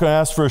 and I'm not going to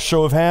ask for a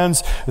show of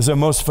hands, is that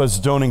most of us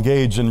don't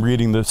engage in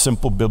reading the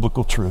simple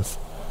biblical truth.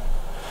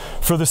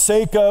 For the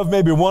sake of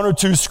maybe one or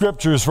two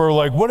scriptures, we're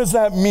like, what does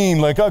that mean?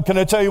 Like, can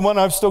I tell you one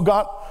I've still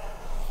got?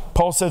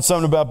 Paul said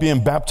something about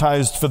being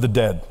baptized for the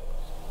dead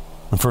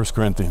in 1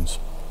 Corinthians.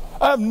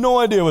 I have no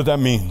idea what that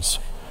means.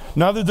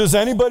 Neither does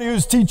anybody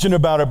who's teaching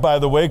about it, by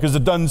the way, because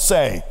it doesn't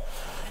say.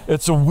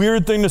 It's a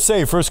weird thing to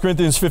say, 1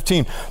 Corinthians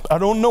 15. I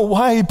don't know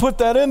why he put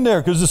that in there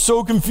because it's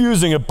so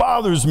confusing. It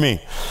bothers me.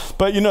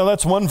 But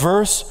that's one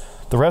verse.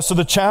 The rest of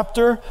the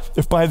chapter,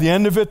 if by the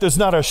end of it there's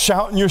not a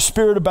shout in your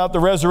spirit about the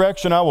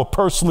resurrection, I will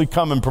personally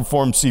come and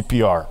perform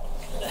CPR.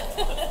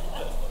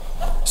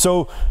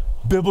 So,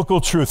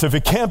 biblical truth. If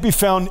it can't be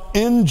found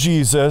in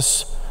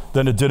Jesus,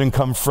 then it didn't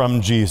come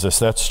from Jesus.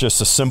 That's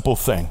just a simple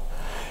thing.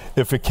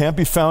 If it can't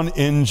be found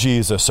in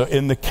Jesus, so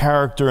in the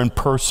character and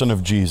person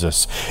of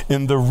Jesus,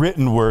 in the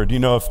written word,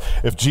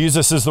 if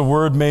Jesus is the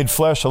Word made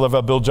flesh, I love how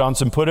Bill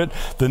Johnson put it,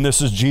 then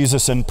this is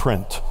Jesus in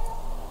print,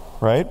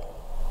 right?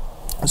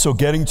 So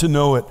getting to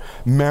know it,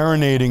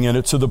 marinating in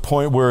it to the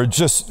point where it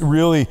just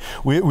really,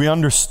 we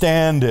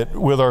understand it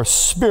with our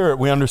spirit,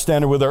 we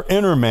understand it with our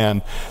inner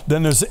man,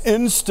 then there's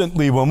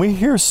instantly, when we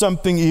hear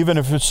something, even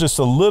if it's just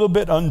a little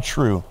bit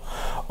untrue,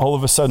 all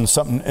of a sudden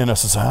something in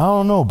us is, I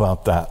don't know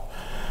about that.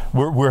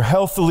 We're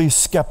healthily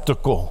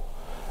skeptical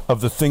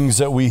of the things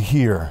that we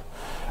hear.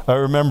 I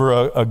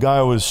remember a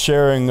guy was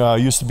sharing,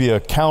 used to be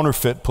a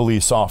counterfeit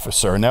police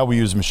officer. Now we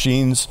use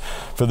machines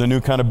for the new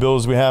kind of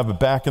bills we have. But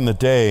back in the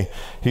day,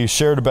 he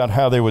shared about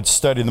how they would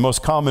study. The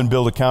most common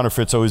bill to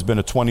counterfeit's always been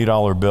a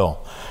 $20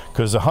 bill.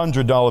 Because a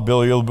 $100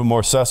 bill, you're a little bit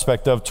more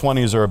suspect of.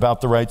 20s are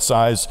about the right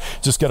size.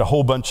 Just get a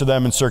whole bunch of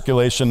them in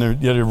circulation.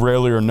 They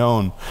rarely are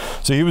known.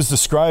 So he was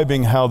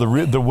describing how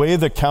the way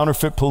the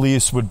counterfeit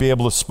police would be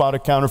able to spot a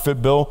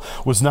counterfeit bill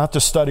was not to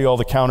study all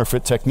the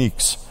counterfeit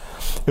techniques.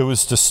 It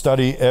was to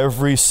study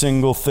every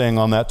single thing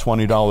on that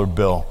 $20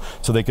 bill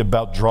so they could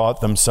about draw it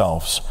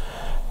themselves.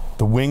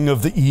 The wing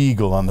of the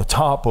eagle on the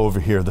top over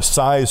here, the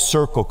size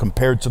circle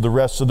compared to the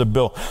rest of the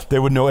bill. They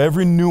would know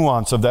every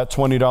nuance of that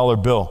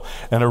 $20 bill.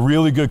 And a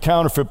really good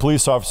counterfeit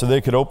police officer,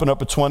 they could open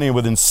up a 20 and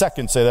within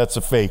seconds say that's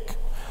a fake.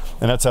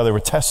 And that's how they were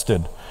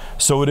tested.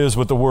 So it is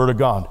with the Word of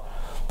God.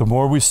 The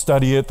more we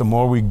study it, the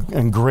more we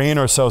ingrain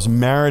ourselves,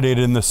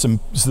 marinated in the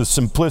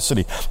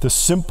simplicity, the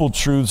simple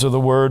truths of the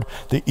Word,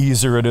 the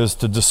easier it is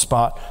to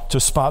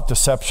spot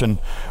deception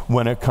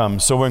when it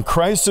comes. So when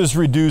Christ is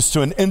reduced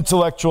to an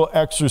intellectual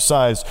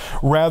exercise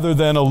rather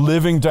than a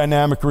living,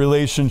 dynamic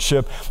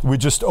relationship, we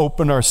just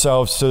open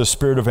ourselves to the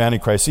spirit of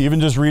Antichrist. Even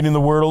just reading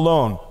the Word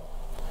alone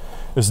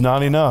is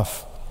not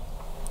enough,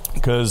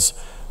 because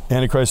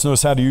Antichrist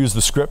knows how to use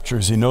the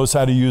Scriptures. He knows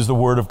how to use the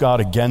Word of God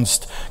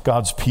against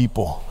God's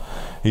people.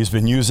 He's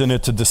been using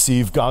it to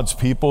deceive God's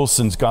people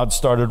since God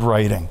started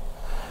writing.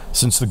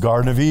 Since the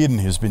Garden of Eden,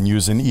 he's been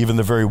using even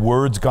the very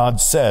words God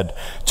said,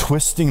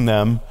 twisting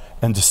them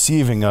and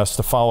deceiving us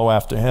to follow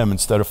after him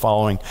instead of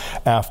following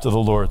after the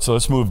Lord. So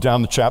let's move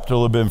down the chapter a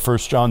little bit in 1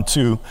 John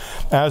 2.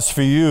 As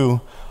for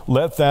you,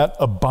 let that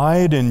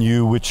abide in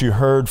you which you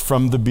heard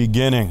from the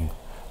beginning.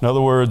 In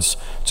other words,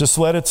 just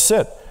let it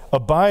sit.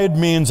 Abide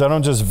means I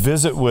don't just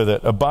visit with it.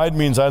 Abide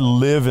means I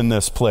live in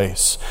this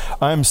place.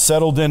 I'm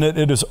settled in it.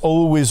 It is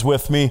always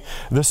with me.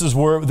 This is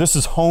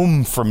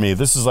home for me.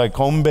 This is like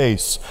home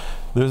base.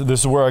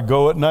 This is where I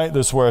go at night.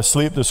 This is where I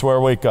sleep. This is where I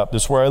wake up.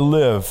 This is where I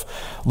live.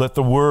 Let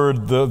the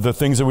Word, the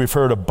things that we've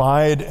heard,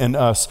 abide in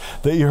us,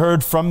 that you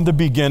heard from the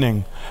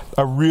beginning.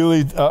 I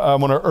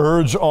want to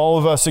urge all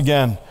of us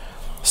again.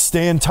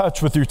 Stay in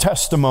touch with your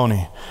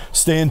testimony.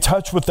 Stay in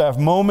touch with that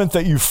moment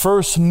that you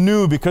first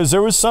knew, because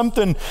there was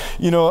something,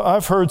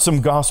 I've heard some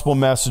gospel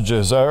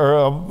messages.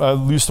 I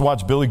used to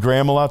watch Billy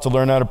Graham a lot to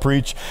learn how to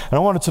preach, and I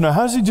wanted to know,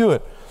 how does he do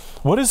it?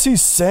 What does he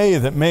say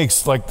that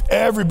makes like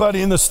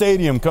everybody in the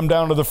stadium come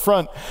down to the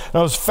front? And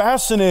I was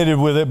fascinated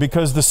with it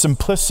because the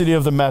simplicity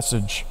of the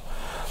message.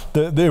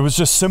 It was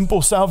just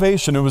simple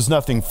salvation. It was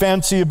nothing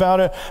fancy about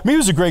it. I mean, he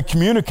was a great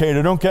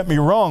communicator, don't get me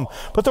wrong,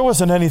 but there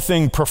wasn't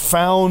anything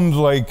profound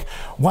like,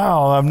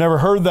 wow, I've never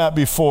heard that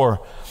before.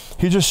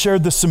 He just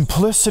shared the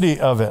simplicity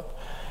of it.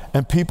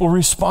 And people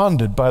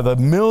responded by the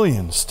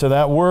millions to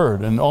that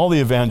word, and all the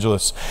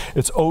evangelists.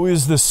 It's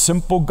always this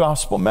simple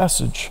gospel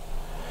message.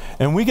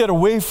 And we get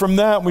away from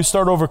that. We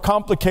start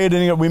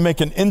overcomplicating it. We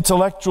make an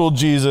intellectual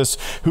Jesus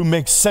who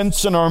makes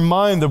sense in our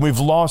mind, and we've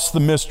lost the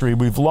mystery.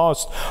 We've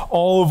lost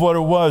all of what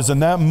it was. In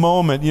that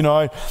moment, you know,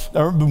 I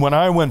remember when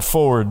I went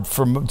forward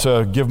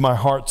to give my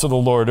heart to the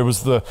Lord, it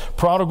was the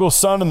prodigal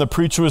son, and the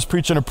preacher was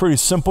preaching a pretty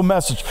simple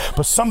message.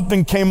 But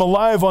something came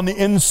alive on the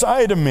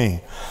inside of me.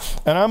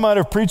 And I might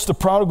have preached the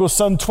prodigal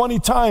son 20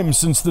 times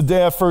since the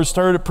day I first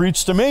heard it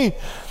preached to me.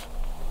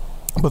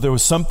 But there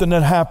was something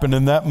that happened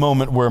in that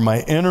moment where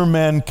my inner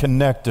man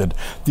connected.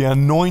 The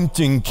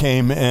anointing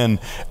came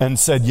in and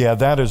said, yeah,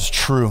 that is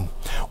true.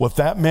 What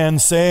that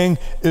man's saying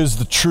is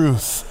the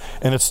truth.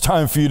 And it's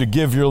time for you to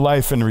give your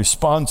life in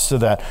response to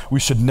that.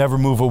 We should never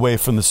move away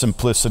from the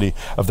simplicity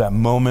of that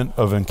moment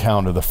of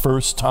encounter, the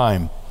first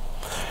time.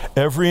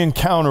 Every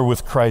encounter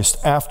with Christ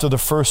after the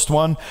first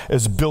one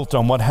is built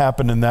on what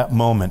happened in that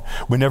moment.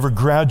 We never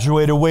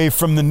graduate away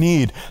from the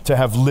need to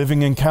have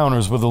living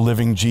encounters with a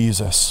living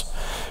Jesus.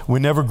 We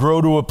never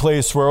grow to a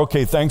place where,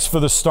 okay, thanks for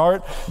the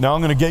start. Now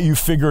I'm going to get you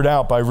figured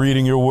out by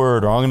reading your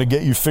word, or I'm going to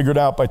get you figured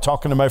out by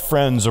talking to my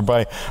friends, or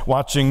by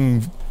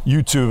watching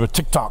YouTube or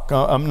TikTok.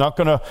 I'm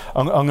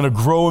going to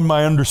grow in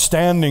my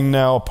understanding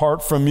now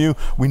apart from you.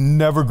 We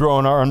never grow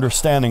in our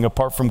understanding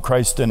apart from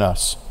Christ in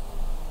us.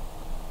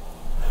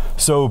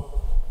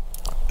 So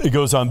it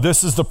goes on,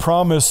 this is the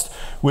promise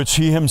which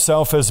he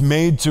himself has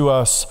made to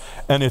us,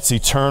 and it's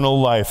eternal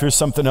life. Here's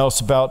something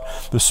else about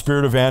the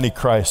spirit of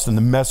Antichrist and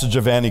the message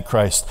of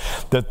Antichrist,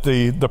 that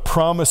the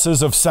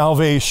promises of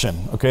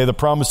salvation, okay, the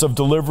promise of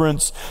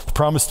deliverance, the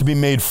promise to be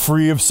made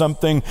free of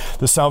something,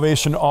 the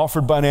salvation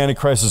offered by an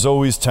Antichrist is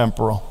always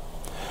temporal.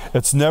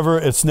 It's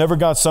never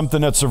got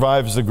something that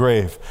survives the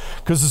grave,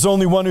 because there's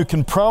only one who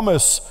can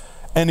promise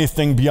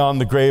anything beyond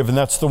the grave, and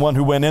that's the one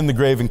who went in the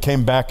grave and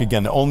came back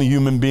again, the only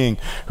human being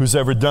who's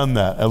ever done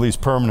that, at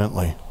least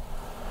permanently.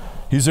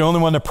 He's the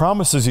only one that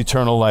promises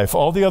eternal life.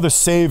 All the other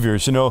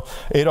saviors, you know,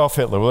 Adolf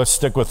Hitler, well, let's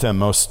stick with him,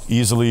 most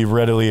easily,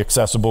 readily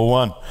accessible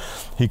one.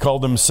 He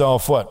called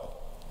himself what?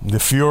 The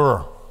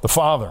Führer, the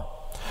Father.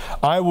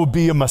 I will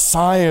be a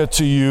Messiah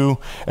to you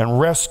and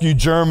rescue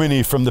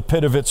Germany from the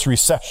pit of its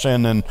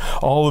recession and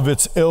all of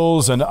its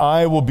ills, and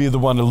I will be the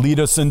one to lead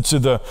us into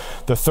the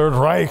Third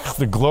Reich.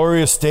 The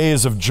glorious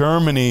days of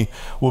Germany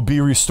will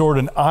be restored,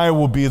 and I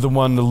will be the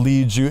one to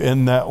lead you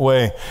in that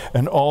way.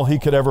 And all he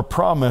could ever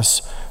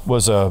promise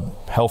was a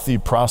healthy,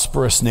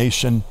 prosperous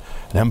nation,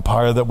 an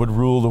empire that would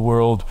rule the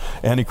world.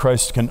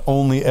 Antichrist can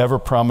only ever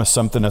promise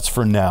something that's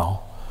for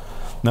now.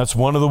 And that's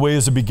one of the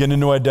ways of beginning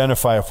to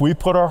identify. If we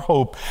put our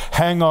hope,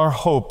 hang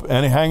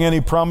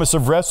any promise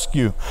of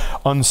rescue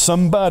on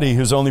somebody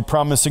who's only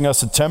promising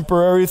us a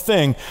temporary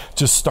thing,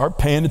 just start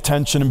paying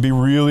attention and be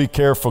really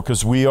careful,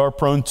 because we are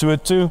prone to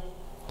it too.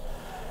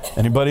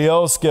 Anybody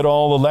else get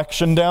all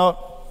electioned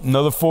out?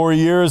 Another 4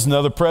 years,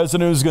 another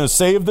president who's going to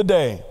save the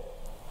day.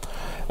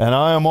 And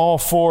I am all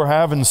for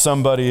having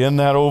somebody in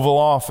that Oval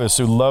Office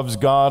who loves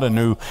God and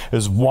who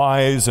is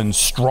wise and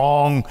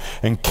strong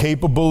and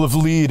capable of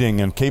leading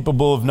and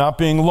capable of not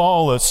being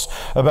lawless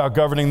about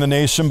governing the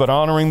nation, but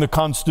honoring the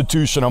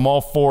Constitution. I'm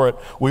all for it.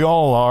 We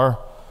all are.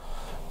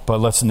 But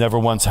let's never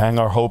once hang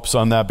our hopes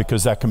on that,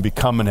 because that can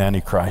become an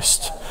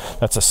Antichrist.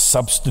 That's a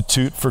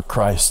substitute for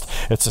Christ.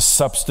 It's a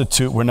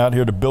substitute. We're not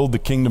here to build the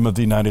kingdom of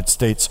the United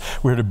States.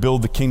 We're here to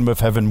build the kingdom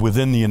of heaven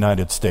within the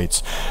United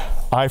States.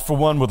 I, for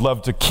one, would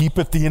love to keep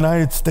it the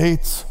United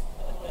States.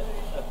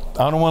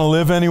 I don't want to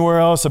live anywhere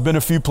else. I've been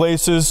a few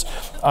places.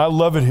 I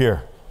love it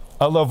here.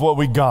 I love what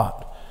we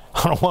got.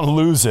 I don't want to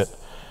lose it.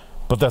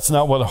 But that's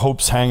not what the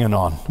hope's hanging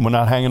on. We're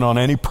not hanging on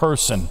any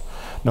person.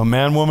 No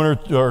man, woman,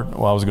 or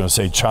well, I was going to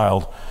say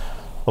child.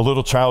 A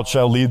little child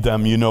shall lead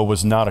them,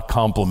 was not a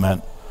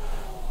compliment.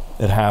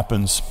 It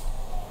happens.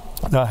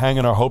 Not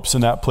hanging our hopes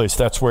in that place.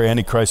 That's where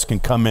Antichrist can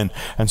come in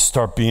and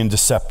start being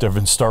deceptive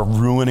and start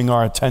ruining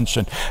our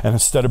attention. And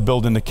instead of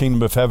building the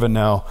kingdom of heaven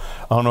now,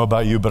 I don't know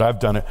about you, but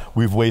I've done it.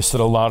 We've wasted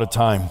a lot of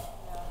time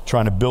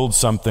trying to build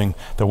something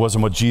that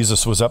wasn't what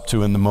Jesus was up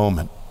to in the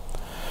moment.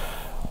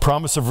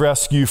 Promise of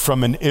rescue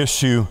from an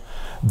issue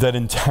that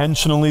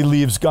intentionally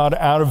leaves God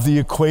out of the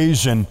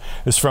equation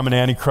is from an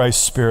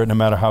Antichrist spirit, no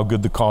matter how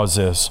good the cause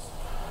is.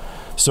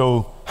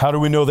 So how do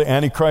we know the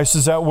Antichrist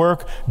is at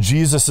work?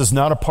 Jesus is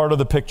not a part of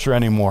the picture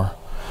anymore.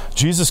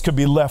 Jesus could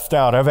be left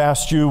out. I've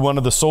asked you, one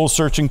of the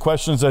soul-searching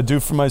questions I do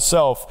for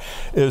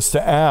myself is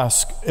to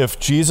ask, if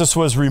Jesus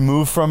was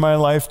removed from my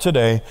life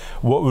today,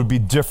 what would be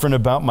different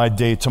about my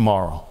day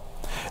tomorrow?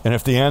 And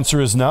if the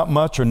answer is not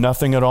much or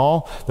nothing at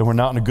all, then we're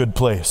not in a good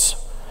place.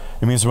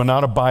 It means we're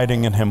not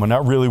abiding in him. We're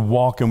not really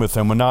walking with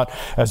him. We're not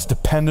as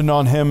dependent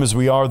on him as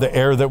we are the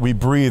air that we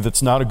breathe.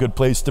 It's not a good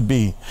place to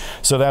be.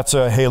 So that's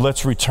a, hey,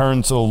 let's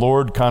return to the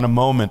Lord kind of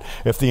moment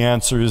if the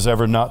answer is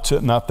ever not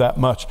that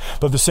much.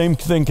 But the same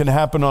thing can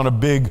happen on a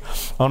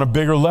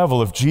bigger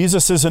level. If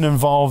Jesus isn't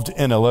involved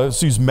in it,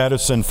 let's use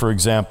medicine, for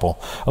example.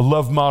 I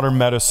love modern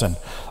medicine.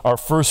 Our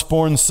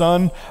firstborn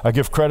son, I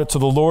give credit to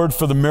the Lord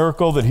for the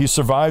miracle that he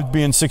survived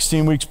being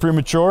 16 weeks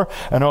premature,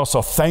 and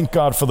also thank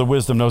God for the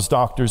wisdom those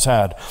doctors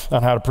had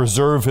on how to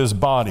preserve his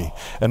body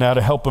and how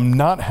to help him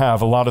not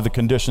have a lot of the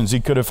conditions he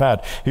could have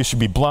had. He should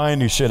be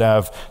blind, he should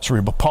have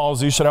cerebral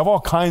palsy, he should have all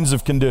kinds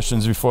of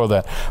conditions before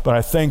that. But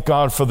I thank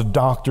God for the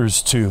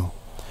doctors too.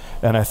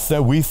 And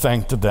we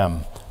thanked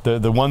them.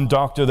 The one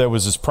doctor that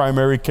was his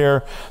primary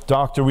care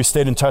doctor, we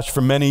stayed in touch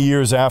for many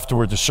years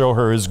afterward to show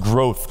her his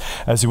growth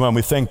as he went.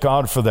 We thank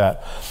God for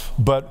that.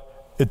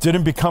 But it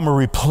didn't become a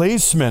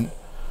replacement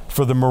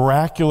for the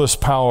miraculous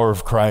power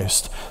of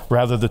Christ.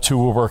 Rather, the two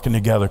were working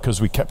together because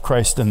we kept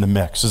Christ in the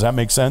mix. Does that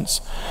make sense?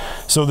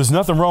 So there's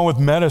nothing wrong with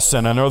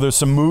medicine. I know there's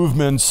some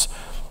movements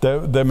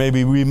that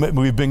maybe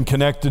we've been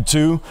connected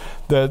to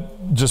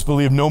that just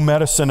believe no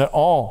medicine at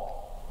all.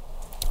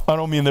 I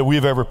don't mean that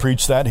we've ever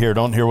preached that here.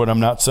 Don't hear what I'm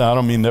not saying. I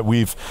don't mean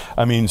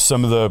that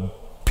some of the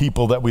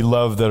people that we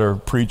love that are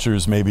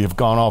preachers maybe have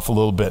gone off a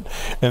little bit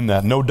in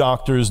that. No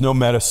doctors, no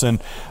medicine.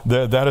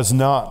 That is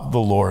not the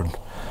Lord.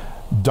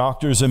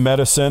 Doctors and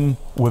medicine,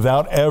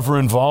 without ever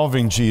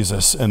involving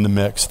Jesus in the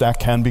mix, that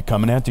can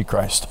become an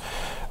antichrist.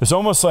 It's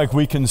almost like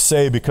we can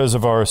say, because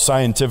of our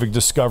scientific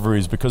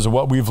discoveries, because of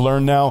what we've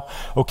learned now,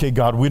 okay,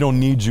 God, we don't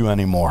need you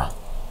anymore.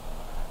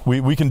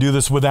 We can do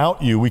this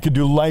without you. We could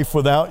do life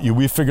without you.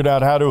 We figured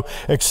out how to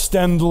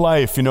extend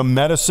life.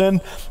 Medicine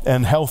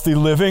and healthy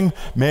living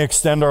may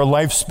extend our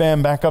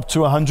lifespan back up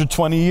to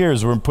 120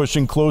 years. We're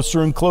pushing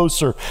closer and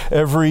closer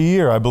every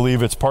year. I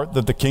believe it's part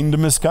that the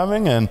kingdom is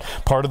coming, and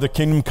part of the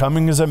kingdom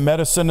coming is that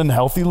medicine and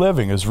healthy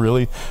living has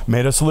really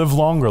made us live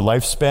longer.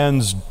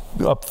 Lifespans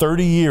up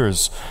 30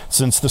 years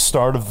since the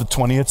start of the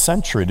 20th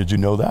century. Did you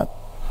know that?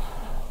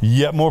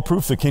 Yet more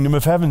proof the kingdom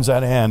of heaven's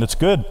at hand. It's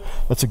good.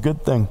 That's a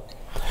good thing.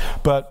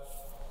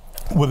 But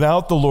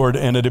without the Lord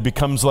in it, it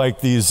becomes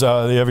like these, you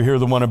ever hear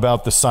the one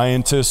about the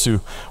scientists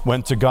who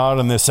went to God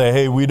and they say,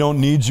 hey, we don't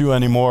need you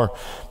anymore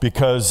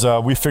because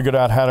we figured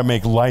out how to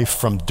make life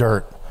from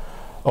dirt.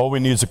 All we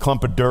need is a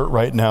clump of dirt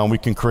right now, and we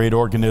can create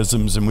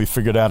organisms, and we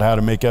figured out how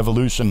to make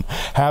evolution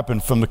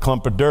happen from the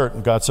clump of dirt.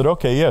 And God said,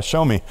 okay, yeah,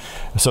 show me.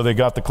 So they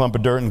got the clump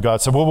of dirt, and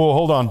God said, whoa,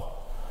 hold on.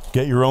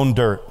 Get your own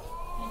dirt.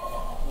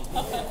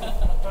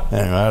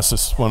 Anyway, that's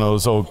just one of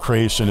those old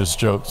creationist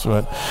jokes,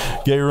 but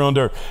get your own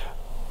dirt.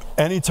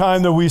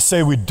 Anytime that we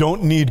say we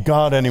don't need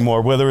God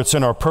anymore, whether it's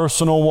in our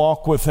personal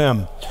walk with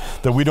him,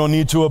 that we don't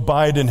need to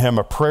abide in him,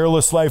 a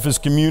prayerless life is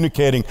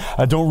communicating,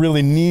 I don't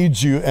really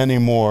need you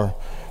anymore.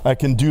 I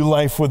can do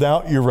life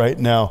without you right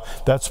now.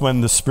 That's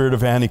when the spirit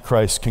of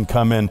Antichrist can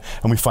come in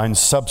and we find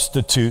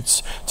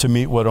substitutes to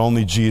meet what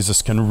only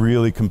Jesus can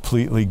really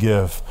completely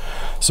give.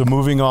 So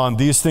moving on,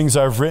 these things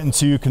I've written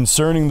to you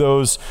concerning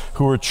those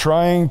who are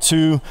trying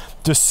to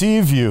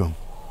deceive you.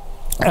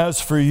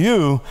 As for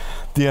you,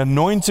 the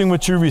anointing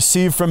which you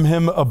receive from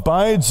him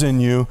abides in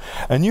you,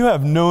 and you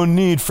have no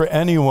need for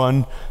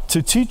anyone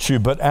to teach you.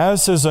 But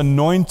as his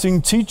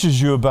anointing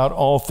teaches you about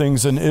all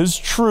things and is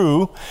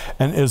true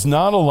and is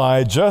not a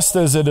lie, just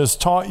as it has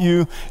taught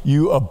you,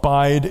 you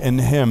abide in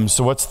him.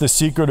 So what's the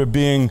secret of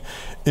being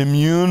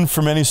immune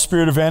from any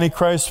spirit of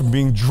Antichrist, from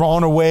being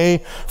drawn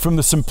away from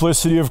the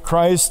simplicity of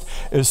Christ,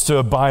 is to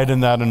abide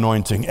in that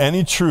anointing.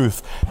 Any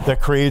truth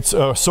that creates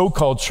a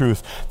so-called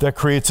truth that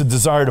creates a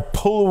desire to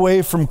pull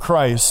away from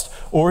Christ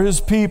or his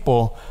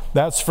people,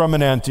 that's from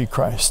an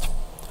Antichrist.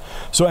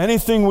 So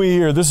anything we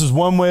hear, this is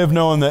one way of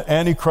knowing that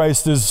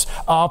Antichrist is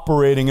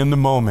operating in the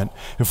moment.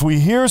 If we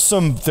hear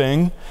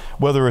something,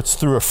 whether it's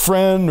through a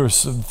friend or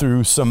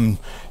through some,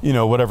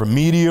 whatever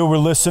media we're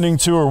listening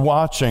to or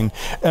watching,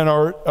 and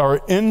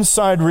our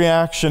inside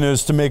reaction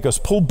is to make us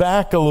pull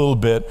back a little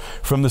bit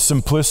from the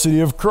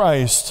simplicity of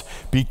Christ,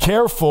 be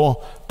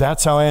careful,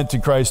 that's how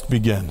Antichrist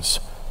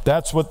begins.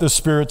 That's what the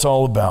Spirit's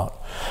all about.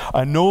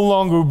 I no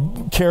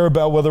longer care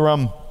about whether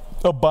I'm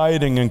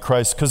abiding in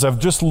Christ because I've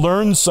just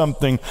learned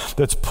something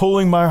that's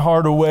pulling my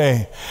heart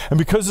away. And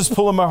because it's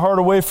pulling my heart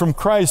away from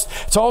Christ,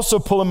 it's also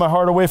pulling my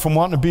heart away from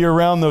wanting to be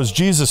around those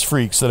Jesus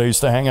freaks that I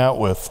used to hang out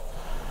with.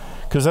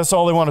 Because that's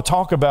all they want to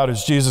talk about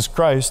is Jesus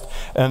Christ.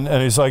 And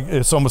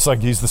it's almost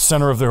like he's the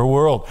center of their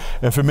world.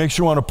 And if it makes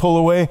you want to pull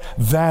away,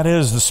 that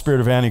is the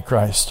spirit of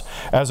Antichrist.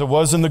 As it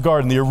was in the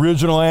garden. The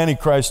original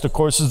Antichrist, of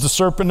course, is the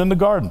serpent in the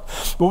garden.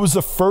 What was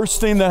the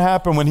first thing that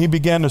happened when he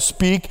began to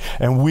speak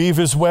and weave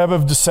his web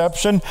of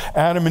deception?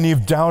 Adam and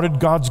Eve doubted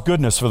God's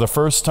goodness for the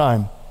first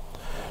time.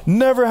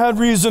 Never had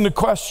reason to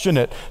question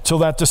it till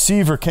that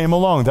deceiver came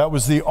along. That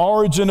was the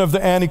origin of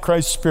the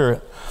Antichrist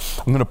spirit.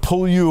 I'm going to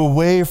pull you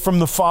away from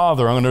the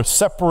Father. I'm going to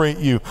separate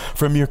you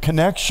from your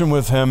connection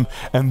with him,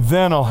 and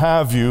then I'll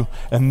have you,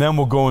 and then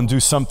we'll go and do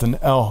something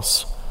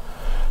else.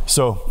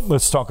 So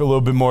let's talk a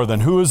little bit more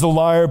then. Who is the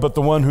liar but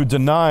the one who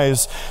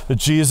denies that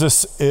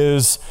Jesus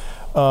is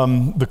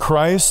the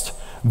Christ?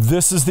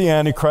 This is the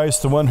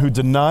Antichrist, the one who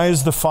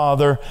denies the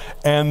Father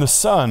and the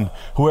Son.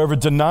 Whoever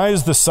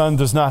denies the Son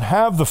does not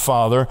have the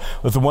Father,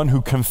 but the one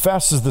who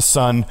confesses the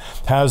Son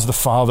has the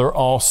Father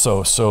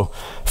also. So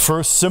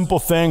first simple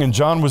thing, and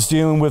John was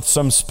dealing with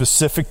some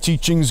specific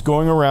teachings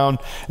going around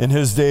in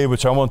his day,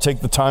 which I won't take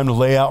the time to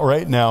lay out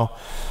right now.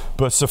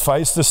 But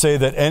suffice to say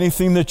that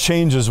anything that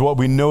changes what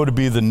we know to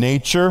be the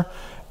nature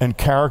and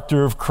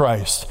character of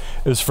Christ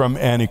is from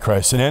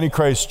Antichrist. And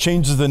Antichrist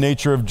changes the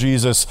nature of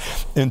Jesus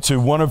into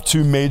one of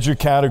two major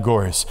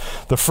categories.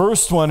 The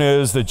first one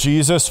is that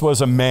Jesus was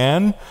a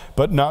man,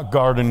 but not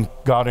God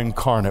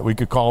incarnate. We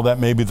could call that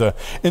maybe the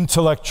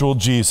intellectual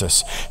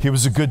Jesus. He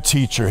was a good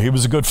teacher. He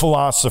was a good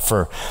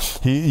philosopher.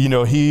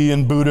 He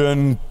and Buddha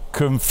and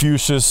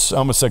Confucius, I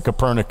almost said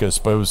Copernicus,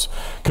 but it was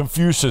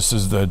Confucius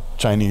is the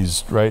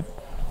Chinese, right?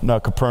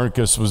 Not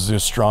Copernicus was the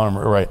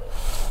astronomer, right?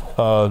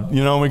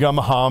 We got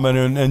Muhammad,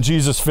 and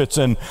Jesus fits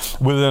in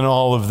within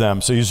all of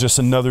them. So he's just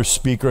another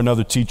speaker,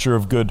 another teacher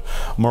of good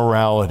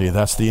morality.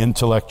 That's the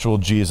intellectual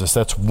Jesus.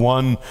 That's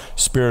one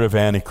spirit of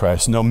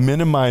Antichrist. No,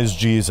 minimize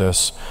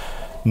Jesus,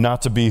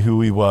 not to be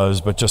who he was,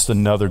 but just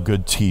another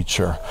good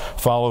teacher.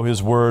 Follow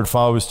his word,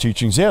 follow his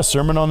teachings. Yeah,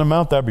 Sermon on the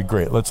Mount, that'd be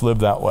great. Let's live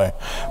that way.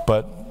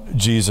 But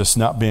Jesus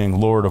not being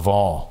Lord of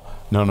all.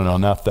 No,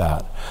 not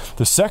that.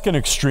 The second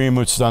extreme,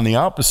 which is on the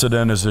opposite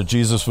end, is that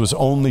Jesus was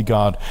only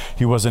God.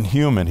 He wasn't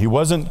human. He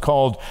wasn't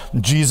called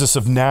Jesus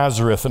of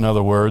Nazareth, in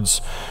other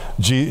words.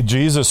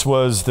 Jesus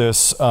was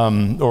this,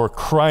 or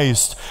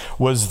Christ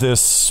was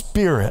this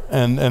spirit.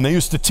 And they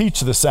used to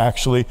teach this,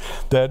 actually,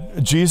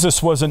 that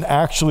Jesus wasn't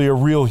actually a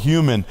real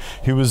human.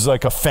 He was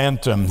like a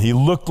phantom. He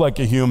looked like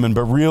a human,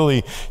 but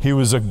really he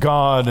was a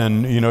God,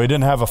 and, he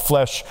didn't have a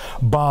flesh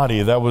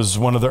body. That was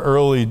one of the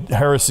early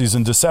heresies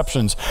and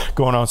deceptions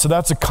going on. So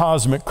that's a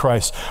cosmic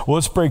Christ. Well,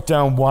 let's break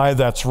down why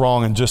that's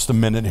wrong in just a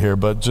minute here,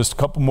 but just a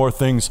couple more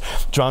things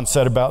John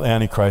said about the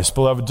Antichrist.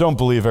 Beloved, don't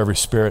believe every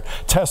spirit.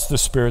 Test the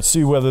spirit,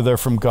 see whether they're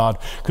from God,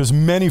 because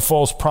many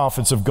false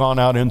prophets have gone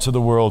out into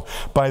the world.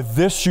 By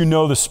this you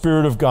know the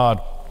Spirit of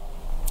God.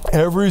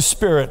 Every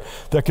spirit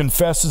that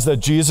confesses that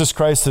Jesus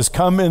Christ has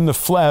come in the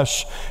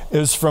flesh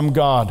is from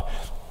God.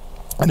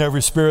 And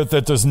every spirit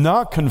that does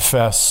not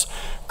confess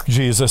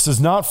Jesus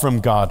is not from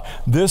God.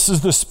 This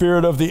is the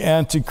spirit of the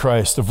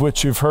Antichrist, of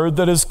which you've heard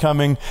that is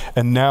coming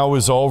and now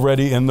is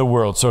already in the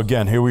world. So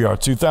again, here we are,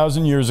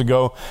 2,000 years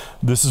ago.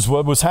 This is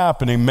what was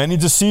happening. Many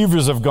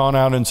deceivers have gone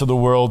out into the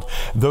world,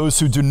 those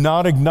who do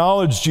not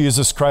acknowledge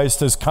Jesus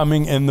Christ as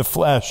coming in the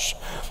flesh.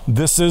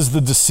 This is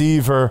the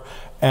deceiver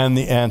and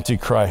the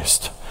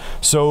Antichrist.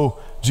 So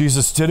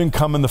Jesus didn't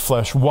come in the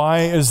flesh.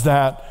 Why is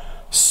that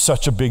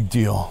such a big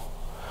deal?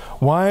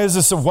 Why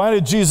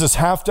did Jesus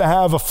have to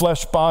have a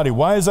flesh body?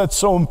 Why is that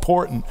so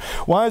important?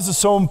 Why is it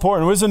so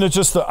important? Isn't it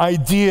just the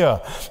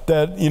idea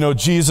that,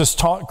 Jesus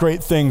taught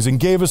great things and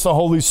gave us the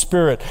Holy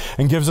Spirit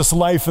and gives us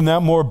life and that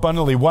more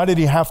abundantly? Why did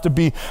he have to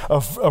be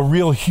a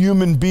real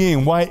human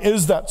being? Why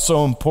is that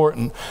so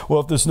important?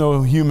 Well, if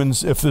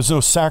there's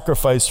no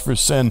sacrifice for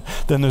sin,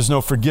 then there's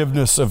no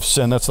forgiveness of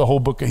sin. That's the whole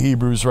book of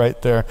Hebrews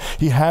right there.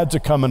 He had to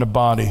come in a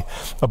body.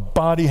 A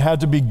body had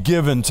to be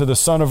given to the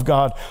Son of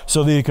God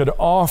so that he could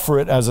offer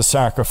it as a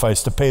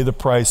sacrifice to pay the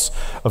price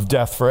of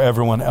death for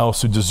everyone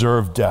else who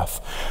deserved death.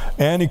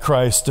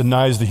 Antichrist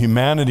denies the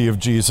humanity of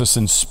Jesus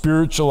and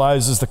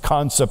spiritualizes the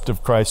concept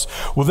of Christ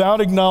without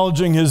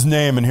acknowledging his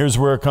name. And here's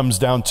where it comes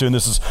down to, and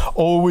this is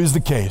always the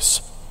case.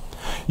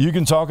 You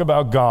can talk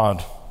about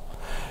God.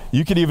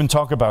 You could even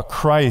talk about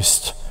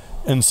Christ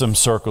in some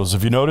circles.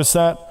 Have you noticed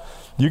that?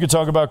 You could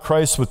talk about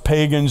Christ with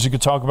pagans. You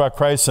could talk about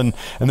Christ, and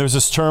there's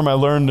this term I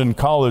learned in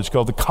college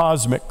called the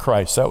cosmic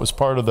Christ. That was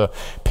part of the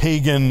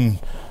pagan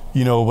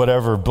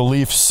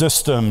belief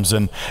systems,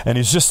 and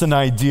he's just an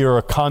idea or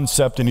a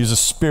concept, and he's a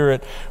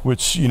spirit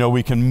which,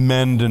 we can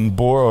bend and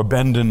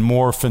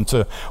morph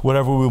into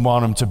whatever we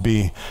want him to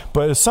be.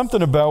 But it's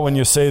something about when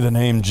you say the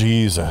name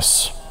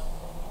Jesus,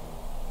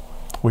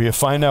 where you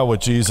find out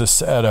what Jesus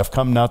said, I've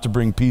come not to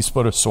bring peace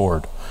but a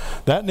sword.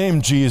 That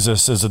name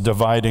Jesus is a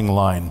dividing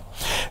line.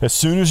 As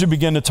soon as you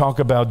begin to talk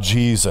about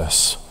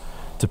Jesus,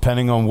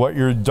 depending on what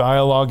you're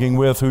dialoguing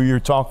with, who you're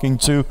talking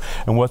to,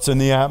 and what's in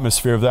the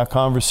atmosphere of that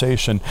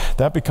conversation,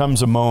 that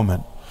becomes a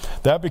moment.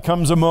 That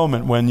becomes a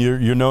moment when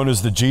you're known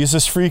as the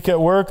Jesus freak at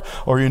work,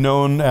 or you're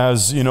known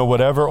as,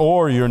 whatever,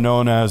 or you're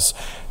known as,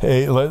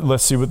 hey,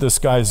 let's see what this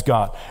guy's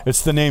got.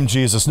 It's the name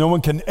Jesus. No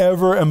one can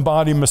ever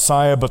embody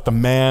Messiah but the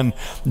man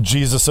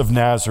Jesus of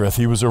Nazareth.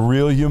 He was a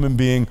real human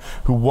being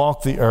who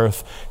walked the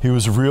earth. He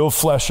was real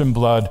flesh and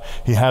blood.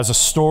 He has a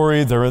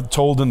story. They're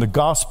told in the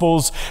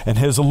Gospels, and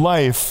his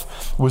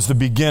life was the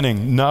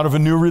beginning, not of a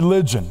new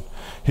religion.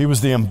 He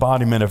was the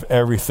embodiment of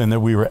everything that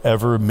we were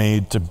ever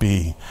made to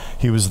be.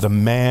 He was the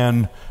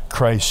man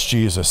Christ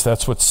Jesus.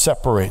 That's what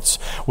separates.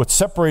 What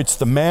separates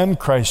the man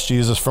Christ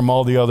Jesus from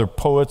all the other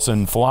poets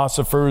and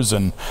philosophers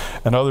and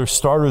other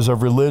starters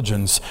of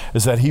religions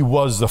is that he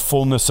was the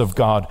fullness of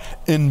God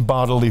in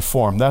bodily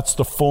form. That's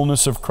the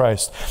fullness of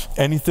Christ.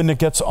 Anything that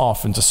gets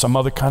off into some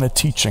other kind of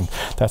teaching,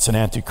 that's an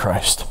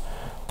antichrist.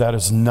 That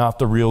is not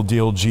the real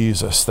deal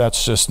Jesus.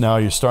 That's just now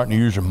you're starting to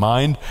use your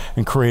mind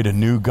and create a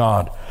new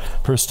God.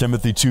 1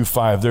 Timothy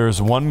 2:5, there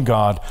is one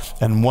God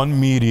and one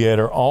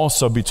mediator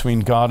also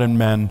between God and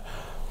men,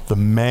 the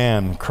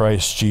man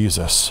Christ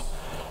Jesus.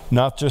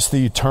 Not just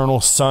the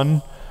eternal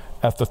Son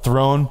at the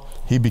throne.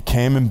 He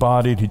became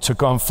embodied. He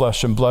took on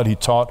flesh and blood. He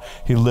taught,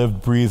 he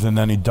lived, breathed, and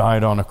then he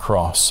died on a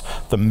cross.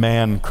 The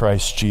man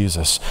Christ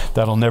Jesus.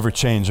 That'll never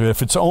change.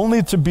 If it's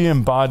only to be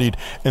embodied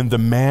in the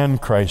man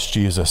Christ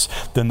Jesus,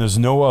 then there's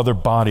no other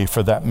body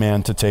for that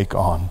man to take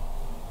on.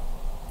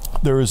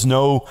 There is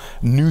no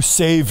new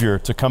Savior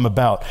to come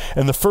about.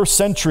 In the first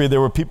century,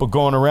 there were people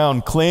going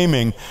around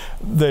claiming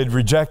they'd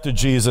rejected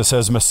Jesus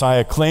as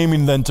Messiah,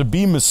 claiming then to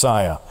be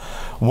Messiah.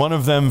 One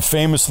of them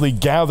famously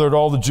gathered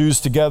all the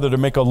Jews together to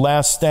make a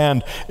last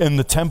stand in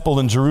the temple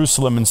in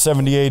Jerusalem in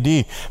 70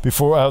 AD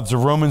before the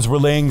Romans were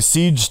laying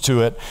siege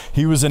to it.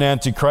 He was an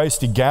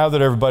antichrist. He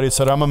gathered everybody,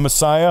 said, I'm a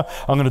Messiah.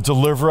 I'm going to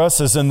deliver us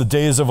as in the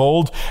days of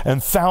old.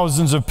 And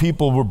thousands of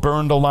people were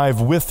burned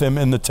alive with him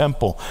in the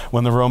temple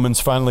when the Romans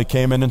finally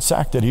came in and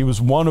sacked it. He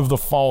was one of the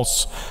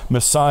false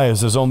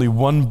messiahs. There's only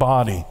one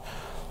body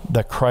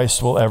that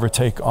Christ will ever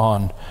take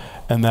on,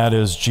 and that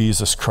is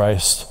Jesus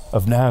Christ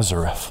of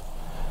Nazareth.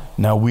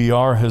 Now we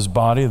are his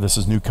body. This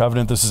is New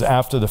Covenant. This is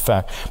after the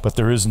fact. But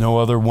there is no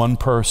other one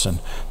person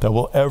that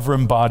will ever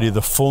embody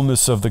the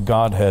fullness of the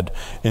Godhead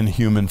in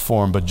human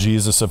form but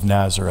Jesus of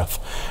Nazareth.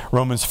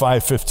 Romans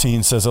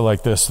 5:15 says it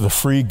like this: the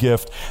free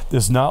gift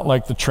is not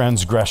like the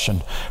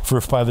transgression. For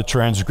if by the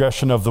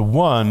transgression of the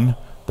one,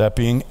 that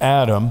being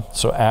Adam,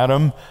 so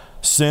Adam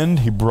sinned,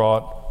 he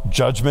brought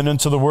judgment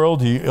into the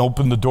world. He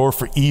opened the door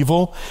for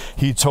evil.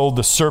 He told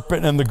the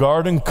serpent in the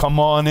garden, come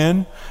on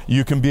in.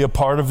 You can be a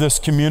part of this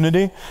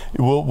community.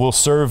 We'll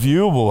serve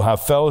you. We'll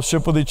have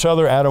fellowship with each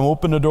other. Adam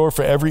opened the door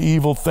for every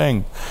evil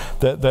thing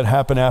that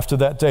happened after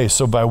that day.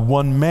 So by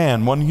one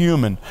man, one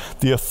human,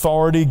 the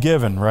authority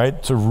given,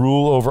 right, to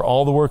rule over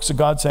all the works of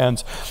God's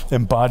hands,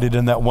 embodied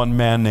in that one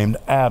man named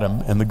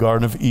Adam in the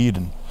Garden of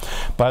Eden.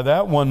 By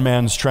that one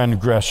man's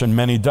transgression,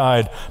 many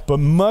died, but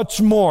much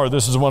more,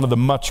 this is one of the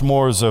much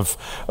mores of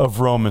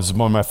Romans,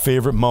 one of my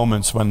favorite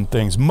moments when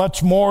things,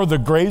 much more the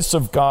grace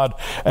of God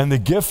and the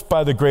gift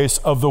by the grace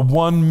of the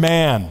one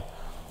man,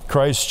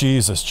 Christ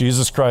Jesus,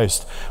 Jesus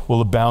Christ, will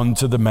abound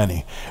to the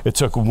many. It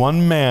took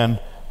one man,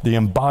 the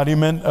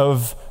embodiment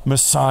of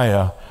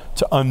Messiah,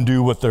 to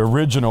undo what the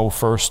original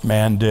first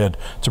man did,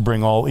 to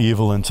bring all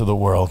evil into the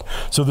world.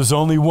 So there's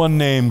only one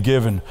name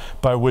given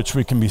by which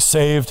we can be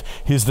saved.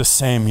 He's the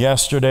same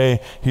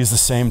yesterday. He's the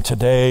same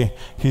today.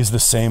 He's the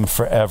same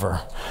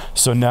forever.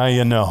 So now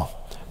you know.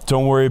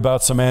 Don't worry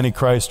about some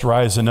Antichrist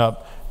rising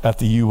up at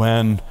the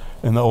UN,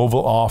 in the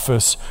Oval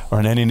Office,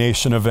 or in any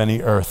nation of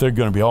any earth. There are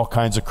going to be all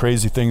kinds of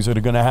crazy things that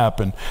are going to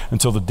happen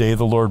until the day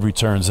the Lord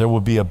returns. There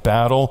will be a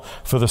battle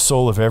for the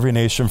soul of every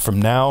nation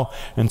from now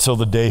until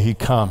the day he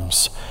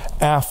comes,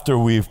 after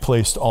we've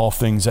placed all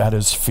things at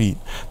his feet.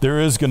 There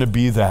is going to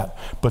be that,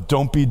 but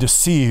don't be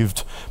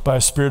deceived by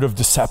a spirit of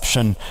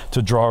deception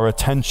to draw our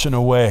attention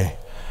away.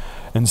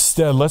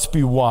 Instead, let's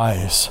be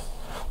wise.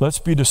 Let's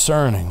be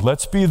discerning.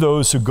 Let's be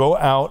those who go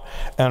out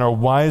and are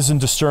wise and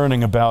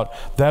discerning about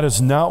that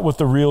is not what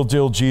the real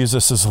deal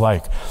Jesus is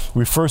like.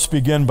 We first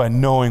begin by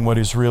knowing what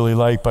he's really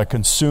like, by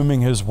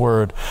consuming his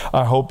word.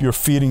 I hope you're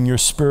feeding your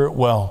spirit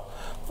well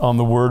on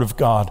the word of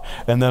God,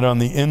 and that on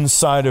the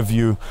inside of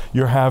you,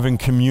 you're having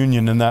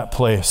communion in that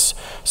place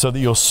so that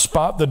you'll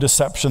spot the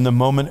deception the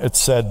moment it's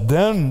said.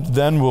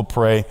 Then we'll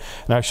pray.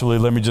 And actually,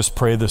 let me just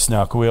pray this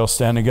now. Can we all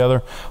stand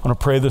together? I want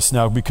to pray this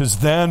now, because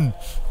then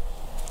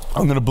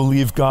I'm going to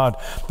believe God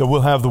that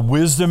we'll have the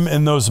wisdom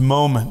in those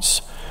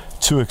moments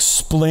to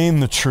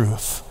explain the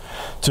truth,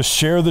 to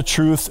share the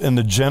truth in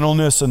the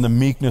gentleness and the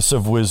meekness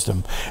of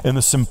wisdom, in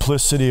the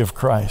simplicity of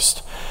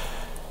Christ.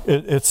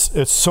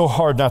 It's so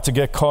hard not to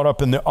get caught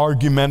up in the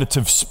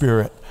argumentative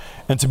spirit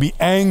and to be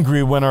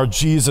angry when our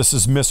Jesus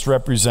is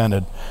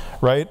misrepresented,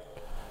 right?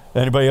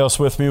 Anybody else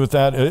with me with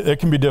that? It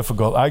can be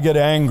difficult. I get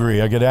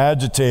angry, I get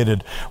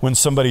agitated when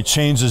somebody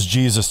changes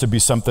Jesus to be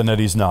something that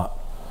he's not.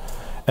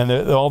 And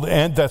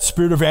that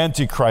spirit of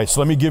Antichrist,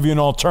 let me give you an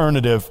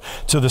alternative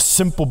to the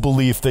simple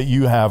belief that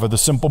you have, or the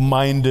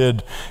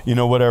simple-minded,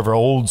 whatever,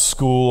 old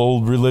school,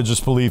 old religious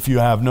belief you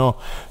have. No,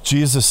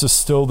 Jesus is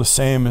still the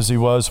same as he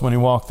was when he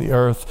walked the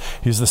earth.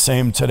 He's the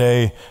same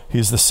today.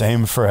 He's the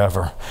same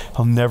forever.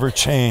 He'll never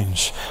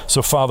change.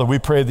 So, Father, we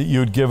pray that you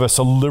would give us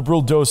a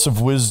liberal dose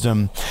of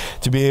wisdom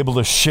to be able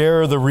to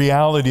share the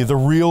reality, the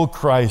real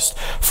Christ,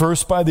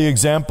 first by the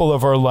example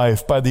of our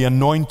life, by the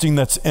anointing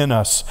that's in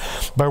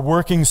us, by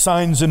working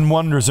signs signs and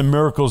wonders and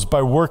miracles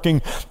by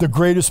working the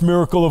greatest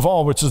miracle of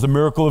all, which is the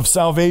miracle of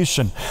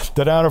salvation,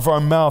 that out of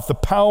our mouth the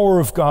power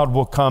of God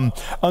will come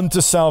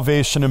unto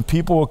salvation, and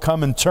people will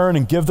come and turn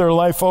and give their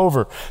life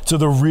over to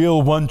the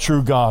real one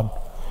true God.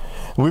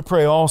 We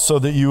pray also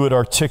that you would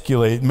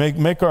articulate,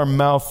 make our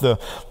mouth the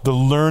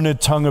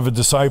learned tongue of a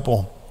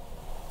disciple,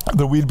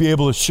 that we'd be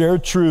able to share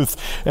truth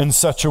in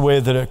such a way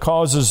that it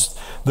causes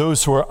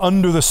those who are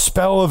under the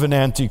spell of an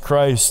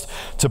antichrist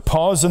to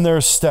pause in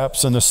their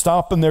steps and to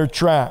stop in their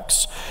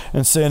tracks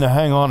and say, now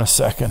hang on a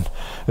second,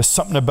 there's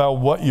something about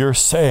what you're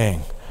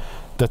saying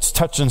that's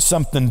touching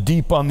something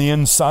deep on the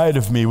inside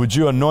of me. Would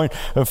you anoint,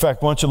 in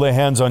fact, why don't you lay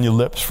hands on your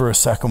lips for a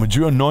second? Would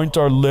you anoint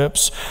our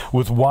lips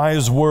with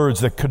wise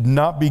words that could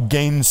not be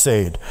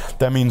gainsaid?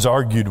 That means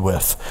argued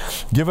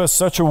with. Give us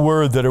such a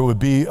word that it would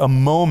be a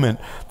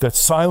moment that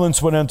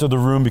silence would enter the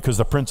room because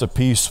the Prince of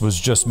Peace was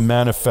just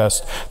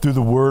manifest through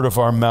the word of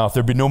our mouth.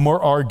 There'd be no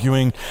more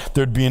arguing.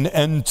 There'd be an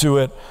end to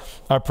it.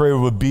 I pray it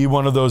would be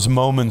one of those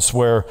moments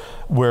where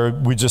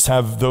we just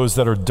have those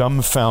that are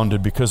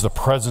dumbfounded because the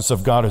presence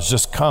of God has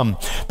just come,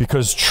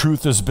 because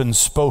truth has been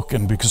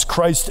spoken, because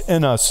Christ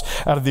in us,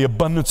 out of the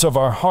abundance of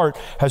our heart,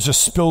 has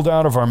just spilled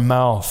out of our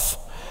mouth.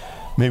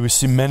 May we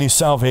see many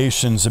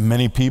salvations and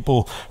many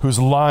people whose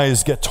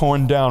lies get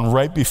torn down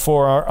right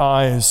before our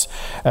eyes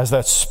as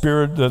that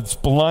spirit that's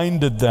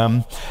blinded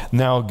them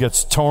now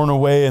gets torn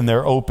away and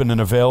they're open and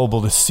available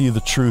to see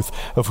the truth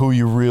of who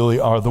you really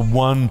are, the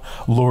one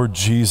Lord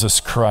Jesus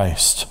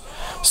Christ.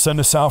 Send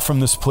us out from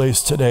this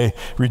place today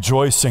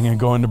rejoicing and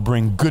going to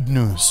bring good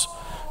news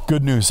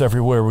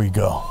everywhere we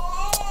go.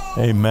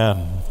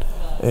 Amen.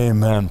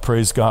 Amen.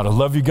 Praise God. I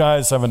love you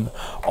guys. Have an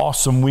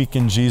awesome week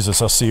in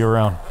Jesus. I'll see you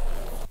around.